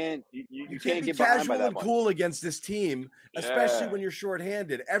 You can't. You can't get behind by that and cool against this team, especially when you're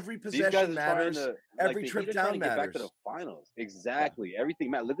shorthanded. Every possession matters. Every trip down matters. Get back to the finals. Exactly. Yeah.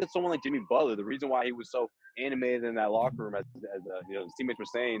 Everything matters. Look at someone like Jimmy Butler. The reason why he was so animated in that locker room, as his teammates were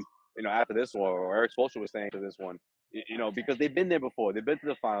saying, after this one, or Eric Spoelstra was saying after this one, because they've been there before. They've been to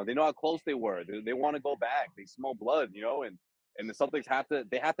the finals. They know how close they were. They want to go back. They smell blood. And the Celtics have to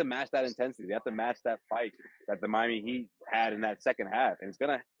match that intensity. They have to match that fight that the Miami Heat had in that second half. And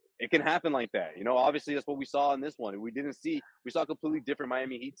it can happen like that. Obviously that's what we saw in this one. We saw a completely different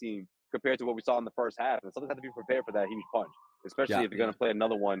Miami Heat team compared to what we saw in the first half. And the Celtics have to be prepared for that huge punch, especially if they're going to play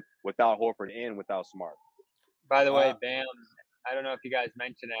another one without Horford and without Smart. By the way, Bam, I don't know if you guys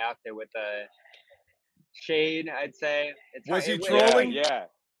mentioned it after with the shade, I'd say. Was he trolling? Yeah.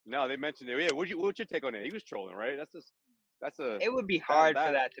 No, they mentioned it. Yeah, what's your take on it? He was trolling, right? It would be hard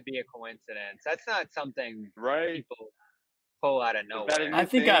for that to be a coincidence. That's not something people pull out of nowhere. I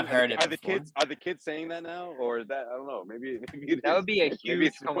think I've heard it before. Are the kids saying that now, or is that, I don't know? Maybe that would be a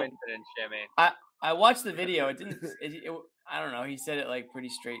huge coincidence, Jimmy. I watched the video. It didn't. I don't know. He said it like pretty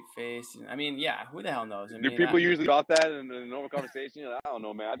straight face. I mean, yeah. Who the hell knows? Do people usually about that in a normal conversation? I don't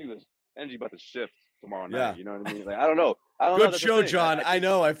know, man. I think the energy about to shift tomorrow night. Yeah. You know what I mean? Like, I don't know. Good show, John. I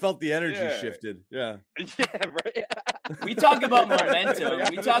know. I felt the energy shifted. Yeah. Yeah, right. We talk about momentum.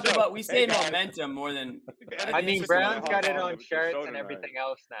 We say momentum more than. I mean, Brown's got it on shirts and everything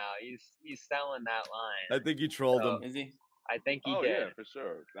else now. He's selling that line. I think you trolled him. Is he? I think he did. Yeah, for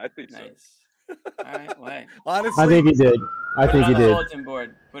sure. I think so. All right, wait. Honestly, I think he did. Put it on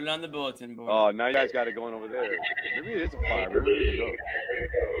the bulletin board. Oh, now you guys got it going over there. Maybe it is a fire. Maybe we can go.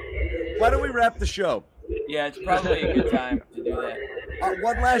 Why don't we wrap the show? Yeah, it's probably a good time to do that.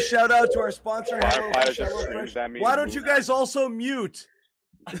 One last shout out to our sponsor, HelloFresh. Why don't you guys also mute?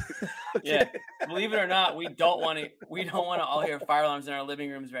 Yeah, believe it or not, we don't want to all hear fire alarms in our living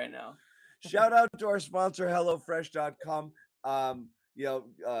rooms right now. Shout out to our sponsor, HelloFresh.com.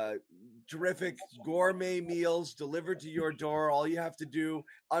 Terrific gourmet meals delivered to your door. All you have to do,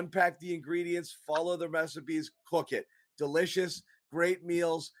 unpack the ingredients, follow the recipes, cook it. Delicious, great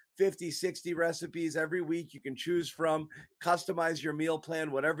meals, 50, 60 recipes every week you can choose from. Customize your meal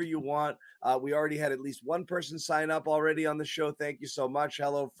plan, whatever you want. We already had at least one person sign up already on the show. Thank you so much.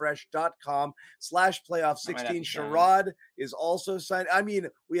 HelloFresh.com/playoff16. Sherrod is also signed. I mean,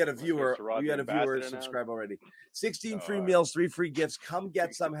 we had a viewer subscribe already. 16 free meals, 3 free gifts. Come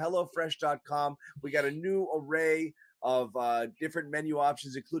get some. HelloFresh.com. We got a new array of different menu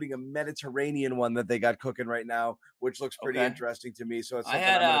options, including a Mediterranean one that they got cooking right now, which looks pretty interesting to me. So it's something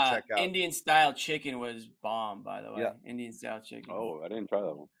I'm going to check out. Indian style chicken was bomb, by the way. Yeah. Indian style chicken. Oh, I didn't try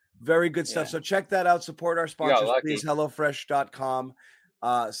that one. Very good stuff. So check that out. Support our sponsors, please. HelloFresh.com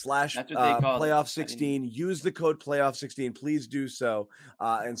 /playoff16. Use the code playoff16. Please do so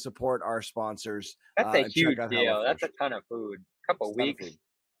and support our sponsors. That's a huge deal. That's a ton of food. A couple weeks.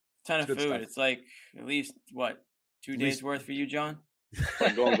 Ton of food. Stuff. It's like at least 2 days worth for you, John?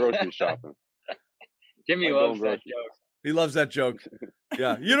 I'm going grocery shopping. Jimmy loves that joke. He loves that joke.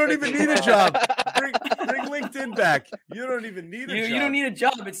 Yeah. You don't even need a job. Bring LinkedIn back. You don't even need a job. You don't need a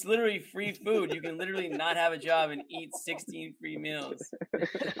job. It's literally free food. You can literally not have a job and eat 16 free meals.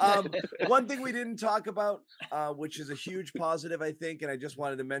 One thing we didn't talk about, which is a huge positive, I think, and I just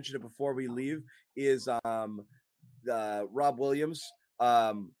wanted to mention it before we leave, is Rob Williams.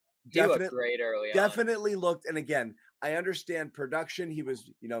 He looked great early on. Definitely looked, and again, I understand production. He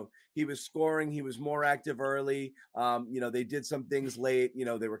was scoring. He was more active early. They did some things late.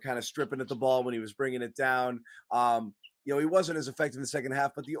 They were kind of stripping at the ball when he was bringing it down. He wasn't as effective in the second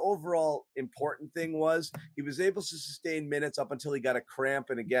half, but the overall important thing was he was able to sustain minutes up until he got a cramp.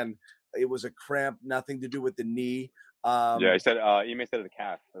 And again, it was a cramp, nothing to do with the knee. He said, Ime said the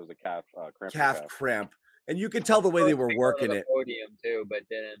calf. It was a calf cramp. Calf cramp. And you could tell the way they were working it. Podium too, but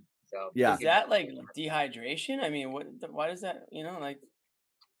didn't. So yeah. Is that like dehydration? I mean, why does that, like?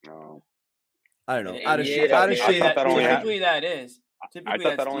 No. I don't know. Typically that is. Typically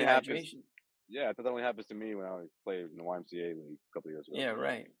that's dehydration. Yeah, I thought that only happens to me when I played in the YMCA league a couple of years ago. Yeah,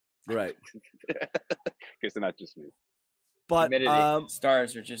 right. Right. Guess they're not just me. But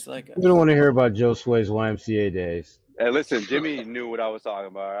stars are just like us. We don't want to hear about Joe Sway's YMCA days. Hey, listen, Jimmy knew what I was talking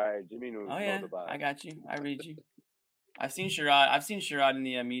about. All right, Jimmy knew. Oh yeah, I got you. I read you. I've seen Sherrod in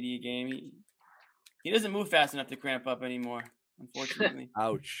the media game. He doesn't move fast enough to cramp up anymore, unfortunately.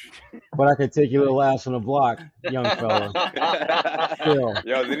 Ouch. But I could take you a little ass on the block, young fella.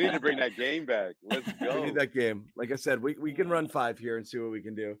 Yo, they need to bring that game back. Let's go. We need that game. Like I said, we can run 5 here and see what we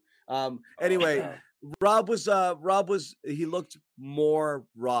can do. Anyway, Rob he looked more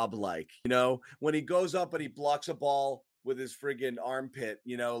Rob-like, when he goes up and he blocks a ball with his friggin' armpit,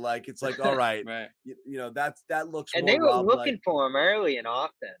 it's like, all right, right. That looks and more they were Rob-like. looking for him early and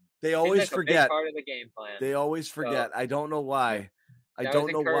often. They always forget. A big part of the game plan. They always forget. So, I don't know why. I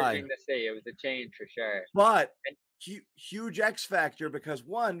don't know why. That was encouraging to see. It was a change for sure. But huge X factor, because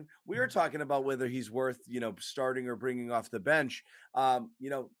one, we were talking about whether he's worth, starting or bringing off the bench.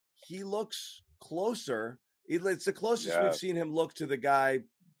 He looks closer. It's the closest we've seen him look to the guy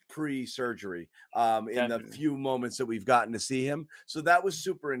pre-surgery in the few moments that we've gotten to see him. So that was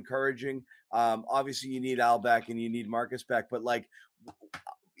super encouraging. Obviously you need Al back and you need Marcus back, but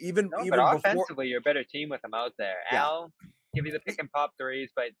even but offensively, you're a better team with him out there. Yeah. Al give you the pick and pop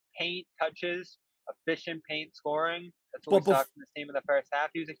threes, but paint touches, efficient paint scoring. That's what we saw from this team in the first half.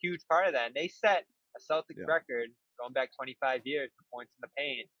 He was a huge part of that, and they set a Celtics record going back 25 years for points in the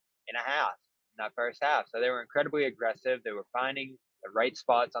paint in a half in that first half. So they were incredibly aggressive. They were finding the right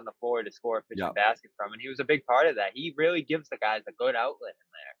spots on the floor to score efficient baskets from, and he was a big part of that. He really gives the guys a good outlet in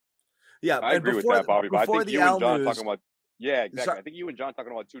there. Yeah, I agree with that, Bobby. But I think you and John talking about exactly. I think you and John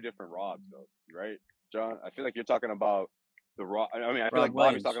talking about 2 different Robs, though, right? John, I feel like you're talking about the Rob. I feel like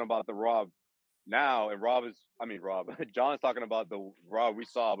Bobby's talking about the Rob now, and John's talking about the Rob we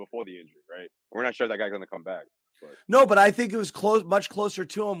saw before the injury, right? We're not sure that guy's going to come back. No, but I think it was much closer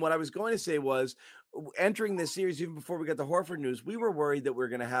to him. What I was going to say was, entering this series, even before we got the Horford news, we were worried that we're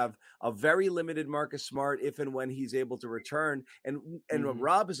going to have a very limited Marcus Smart if and when he's able to return. And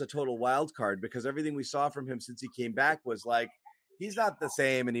Rob is a total wild card, because everything we saw from him since he came back was like, he's not the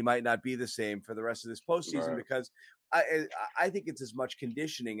same, and he might not be the same for the rest of this postseason, because I think it's as much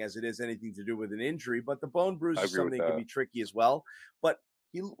conditioning as it is anything to do with an injury. But the bone bruise is something that can be tricky as well. But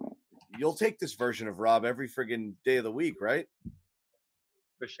you'll take this version of Rob every friggin' day of the week, right?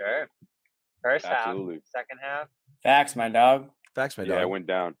 For sure. First half, second half. Facts, my dog. Yeah, it went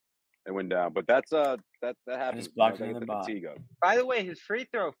down. But that's that happens. Just blocking in the box. By the way, his free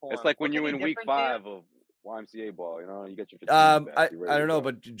throw form. It's like when you're in week 5 of YMCA ball, you get your fatigue back. I don't know,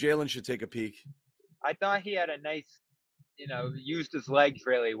 but Jalen should take a peek. I thought he had a nice, used his legs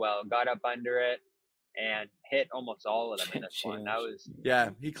really well, got up under it, and hit almost all of them in this one. That was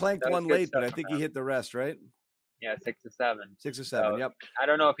he clanked one late, but I think he hit the rest, right? Yeah, 6 or 7. 6 or 7. Yep. I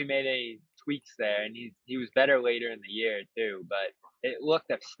don't know if he made any tweaks there, and he was better later in the year too. But it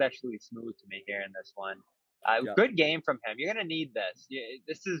looked especially smooth to me here in this one. Good game from him. You're gonna need this.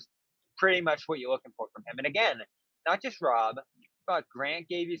 This is pretty much what you're looking for from him. And again, not just Rob. I thought Grant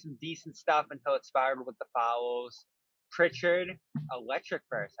gave you some decent stuff until it spiraled with the fouls. Pritchard, electric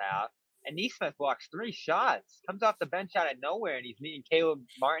first half. And Neesmith blocks 3 shots. Comes off the bench out of nowhere, and he's meeting Caleb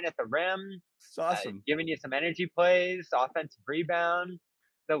Martin at the rim. It's awesome. Giving you some energy plays, offensive rebound.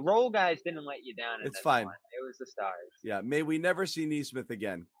 The role guys didn't let you down. It's fine. One. It was the stars. Yeah, may we never see Neesmith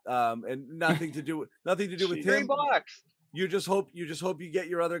again. And nothing to do with him. 3 blocks. You just hope you get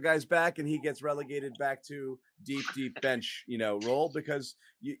your other guys back, and he gets relegated back to deep bench, role, because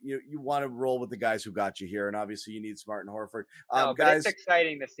you want to roll with the guys who got you here, and obviously you need Smart and Horford. But guys, it's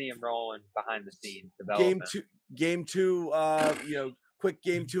exciting to see him rolling behind the scenes. Game two. Quick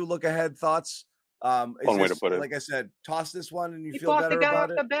game 2 look ahead thoughts. One way to put it. Like I said, toss this one and you he feel better the guy about off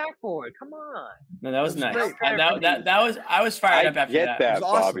it. the backboard. Come on. No, that was nice. That was I was fired up after that. I get that,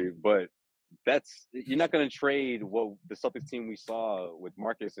 awesome. Bobby, but you're not going to trade what the Celtics team we saw with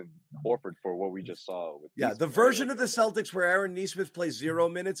Marcus and Horford for what we just saw with. The version of the Celtics where Aaron Neesmith plays 0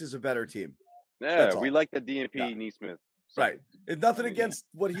 minutes is a better team. Yeah, we like the DNP Yeah. Neesmith. Right. It's nothing against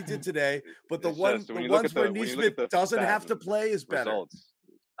what he did today, but the It's ones just when you look at where when you look at Neesmith the doesn't stats have to and play is better. results.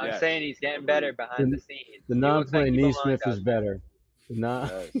 I'm Yes, saying he's getting agreed. better behind the scenes. The He looks like non-playing he belongs Neesmith out is there. better.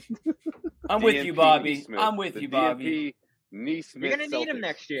 Yes. I'm with you, DNP Bobby. Neesmith. I'm with The you, Bobby. DNP Neesmith You're gonna need him Celtics.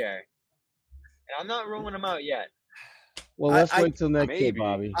 next year, and I'm not ruling him out yet. Well, let's I- wait till next year, Maybe.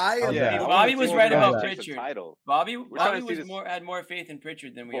 Bobby. I How's am- that? Hey, I Bobby wanna was see right the about Celtics chase the Pritchard. title. Bobby trying to see was this- had more faith in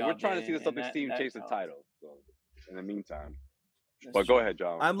Pritchard than we But all we're trying to did, see the and Celtics team that chase the helped. title. So, in the meantime, That's but go true. ahead,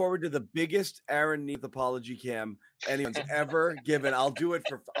 John. I'm forward to the biggest Aaron Neath apology cam anyone's ever given. I'll do it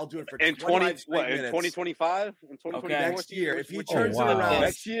for in 25 straight in minutes. 2025 in 2024 Next year, if he which turns year? it around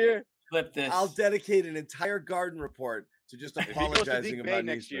next year, Flip this. I'll dedicate an entire garden report to just if he goes to apologizing Dick Bay about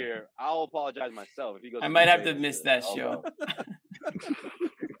next Neesmith. year, I'll apologize myself. If he goes, I to might Dick have Bay to next miss year. that I'll show.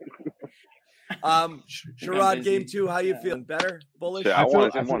 go. Sherrod, game busy. 2, how you Yeah. feeling? Better? Bullish? Yeah, I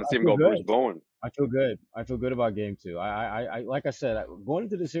want to see him go good. Bruce Bowen. I feel good. I feel good about game 2. I like I said, going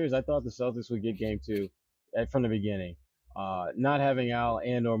into the series, I thought the Celtics would get game 2 from the beginning. Not having Al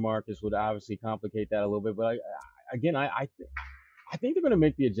and or Marcus would obviously complicate that a little bit, but I think they're going to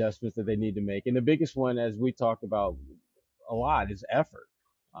make the adjustments that they need to make. And the biggest one, as we talked about a lot, is effort.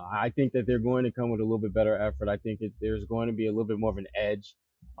 I think that they're going to come with a little bit better effort. I think there's going to be a little bit more of an edge.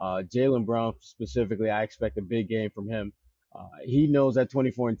 Jaylen Brown specifically, I expect a big game from him. He knows that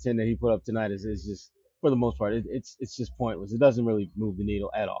 24 and 10 that he put up tonight is just, for the most part, it's just pointless. It doesn't really move the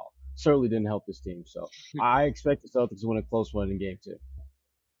needle at all. Certainly didn't help this team. So I expect the Celtics to win a close one in game 2.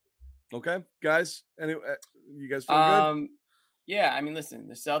 Okay, guys. Anyway, you guys feel good? Yeah, I mean, listen,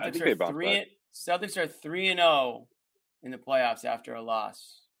 the Celtics think they are bounce back. 3-0 in the playoffs after a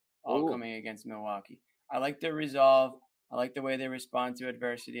loss, all Ooh. coming against Milwaukee. I like their resolve. I like the way they respond to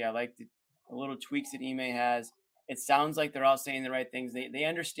adversity. I like the little tweaks that Ime has. It sounds like they're all saying the right things. They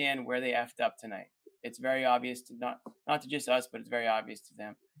understand where they effed up tonight. It's very obvious to not to just us, but it's very obvious to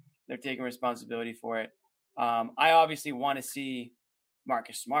them. They're taking responsibility for it. I obviously want to see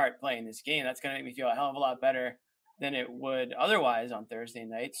Marcus Smart playing this game. That's going to make me feel a hell of a lot better than it would otherwise on Thursday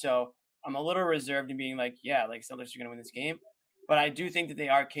night. So I'm a little reserved in being like, yeah, like Celtics are going to win this game. But I do think that they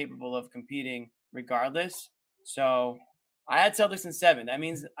are capable of competing regardless. So I had Celtics in 7. That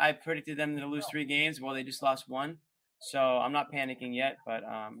means I predicted them to lose 3 games. Well, they just lost 1. So I'm not panicking yet, but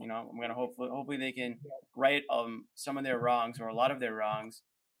I'm going to hopefully they can right some of their wrongs or a lot of their wrongs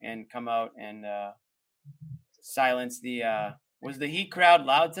and come out and silence the was the Heat crowd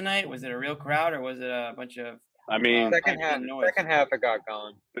loud tonight? Was it a real crowd or was it a bunch of I mean, Second half it got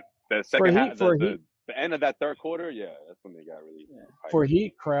going. the second half, Heat. the end of that third quarter, yeah, that's when they got really hyped. For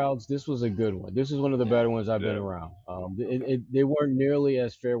Heat crowds, this was a good one. This is one of the better ones I've been around. They weren't nearly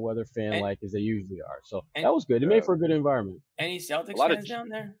as fair weather fan-like as they usually are. So that was good. It made for a good environment. Any Celtics fans down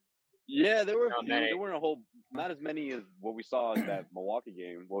there? Yeah, there were a Not few. many. There weren't not as many as what we saw in that Milwaukee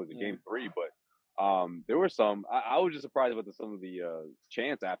game. What was it, game 3? But there were some. I was just surprised with some of the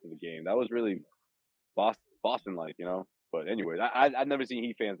chants after the game. That was really Boston-like, you know. But anyways, I've never seen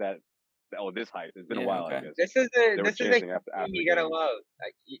Heat fans that this hype. It's been a while, I guess. This is a chanting team after you the gotta game. love.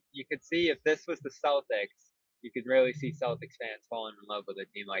 Like, you could see if this was the Celtics, you could really see Celtics fans falling in love with a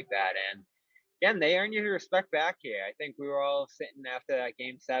team like that. And again, they earn your respect back here. I think we were all sitting after that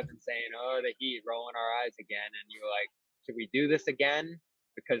game 7 saying, "Oh, the Heat, rolling our eyes again." And you're like, "Should we do this again?"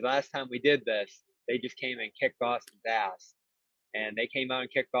 Because last time we did this, they just came and kicked Boston's ass, and they came out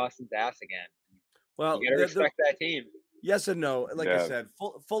and kicked Boston's ass again. Well, you gotta respect that team. Yes and no. Like I said,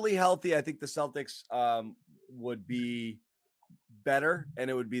 fully healthy, I think the Celtics would be better, and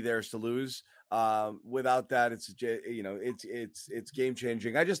it would be theirs to lose. Without that, it's game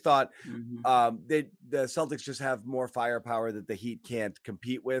changing. I just thought the Celtics just have more firepower that the Heat can't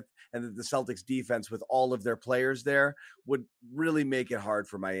compete with, and that the Celtics defense with all of their players there would really make it hard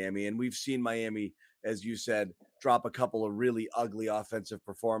for Miami. And we've seen Miami, as you said, drop a couple of really ugly offensive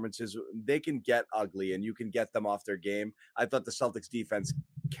performances. They can get ugly, and you can get them off their game. I thought the Celtics defense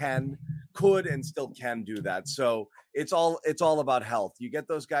could and still can do that. So it's all about health. You get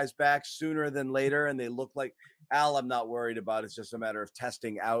those guys back sooner than later, and they look like Al. I'm not worried about. It's just a matter of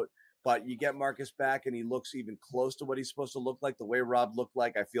testing out. But you get Marcus back, and he looks even close to what he's supposed to look like, the way Rob looked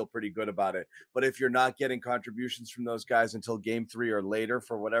like. I feel pretty good about it. But if you're not getting contributions from those guys until game 3 or later,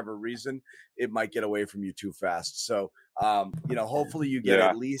 for whatever reason, it might get away from you too fast. So, hopefully you get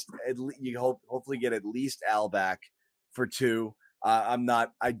hopefully get at least Al back for 2.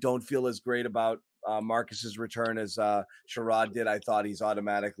 I don't feel as great about Marcus's return as Sherrod did. I thought he's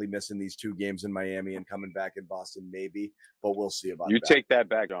automatically missing these 2 games in Miami and coming back in Boston, maybe, but we'll see about that. You take that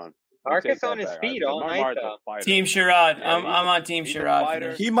back, John. Marcus on his feet all night, though. Team Sherrod. Yeah, I'm on Team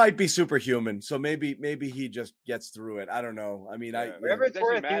Sherrod. He might be superhuman, so maybe he just gets through it. I don't know. I mean, whatever it's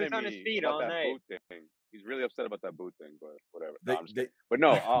worth, he was on his feet all night. He's really upset about that boot thing, but whatever. But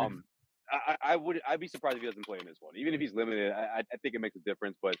no, I'd be surprised if he doesn't play in this one. Even if he's limited, I think it makes a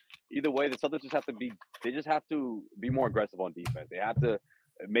difference. But either way, the Celtics just have to be more aggressive on defense. They have to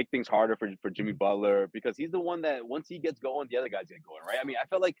make things harder for Jimmy Butler, because he's the one that once he gets going, the other guys get going, right? I mean, I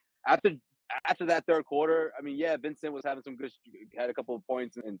felt like after that third quarter, I mean, yeah, Vincent was having had a couple of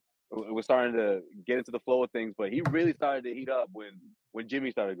points and was starting to get into the flow of things, but he really started to heat up when Jimmy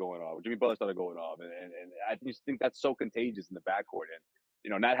started going off, when Jimmy Butler started going off, and I just think that's so contagious in the backcourt.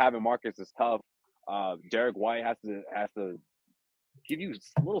 And not having Marcus is tough. Derek White has to give you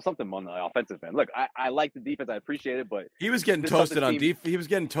a little something on the offensive end. Look, I like the defense. I appreciate it, but he was getting toasted on defense. He was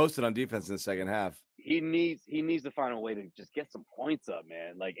getting toasted on defense in the second half. He needs to find a way to just get some points up,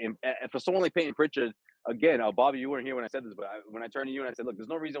 man. Like, and for someone like Peyton Pritchard, again, Bobby, you weren't here when I said this, but when I turned to you and I said, look, there's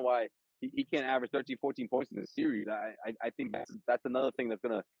no reason why he can't average 13, 14 points in this series. I think that's another thing that's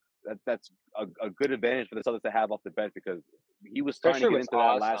a good advantage for the Celtics to have off the bench, because he was starting to get into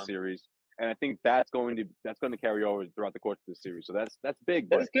that last series. And I think that's going to carry over throughout the course of the series. So that's big.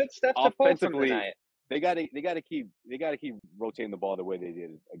 That's good stuff to pull from tonight. They got to keep rotating the ball the way they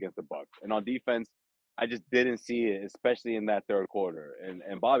did against the Bucks. And on defense, I just didn't see it, especially in that third quarter.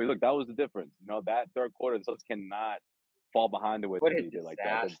 And Bobby, look, that was the difference. That third quarter, the Celtics cannot fall behind the way they did like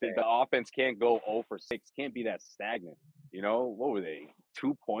that. The offense can't go 0 for 6, can't be that stagnant. What were they?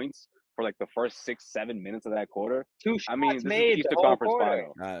 2 points for like the first 6-7 minutes of that quarter. 2 shots this is the Eastern Conference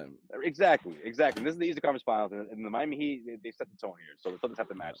Final. Exactly. This is the Eastern Conference Finals, and the Miami Heat, they set the tone here, so the Celtics have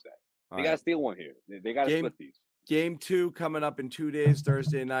to match that. They got to steal one here. They got to split these. Game 2 coming up in 2 days,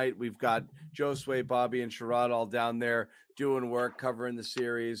 Thursday night. We've got Josue, Bobby, and Sherrod all down there doing work, covering the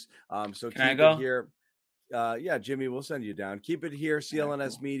series. So keep it here. Yeah, Jimmy, we'll send you down. Keep it here,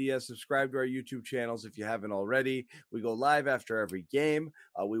 CLNS Media. Subscribe to our YouTube channels if you haven't already. We go live after every game.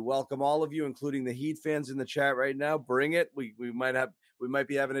 We welcome all of you, including the Heat fans in the chat right now. Bring it. We might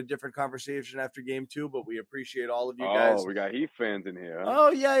be having a different conversation after game 2, but we appreciate all of you guys. Oh, we got Heat fans in here. Huh? Oh,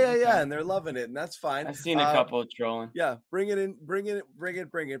 yeah. And they're loving it, and that's fine. I've seen a couple trolling. Yeah, bring it in. Bring it.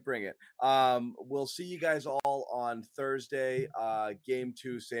 We'll see you guys all on Thursday. Game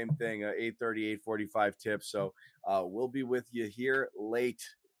 2, same thing, 8:30, 8:45 tip. So we'll be with you here late.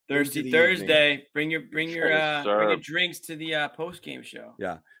 Thursday. Bring your drinks to the post game show.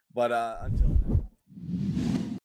 Yeah, but until then.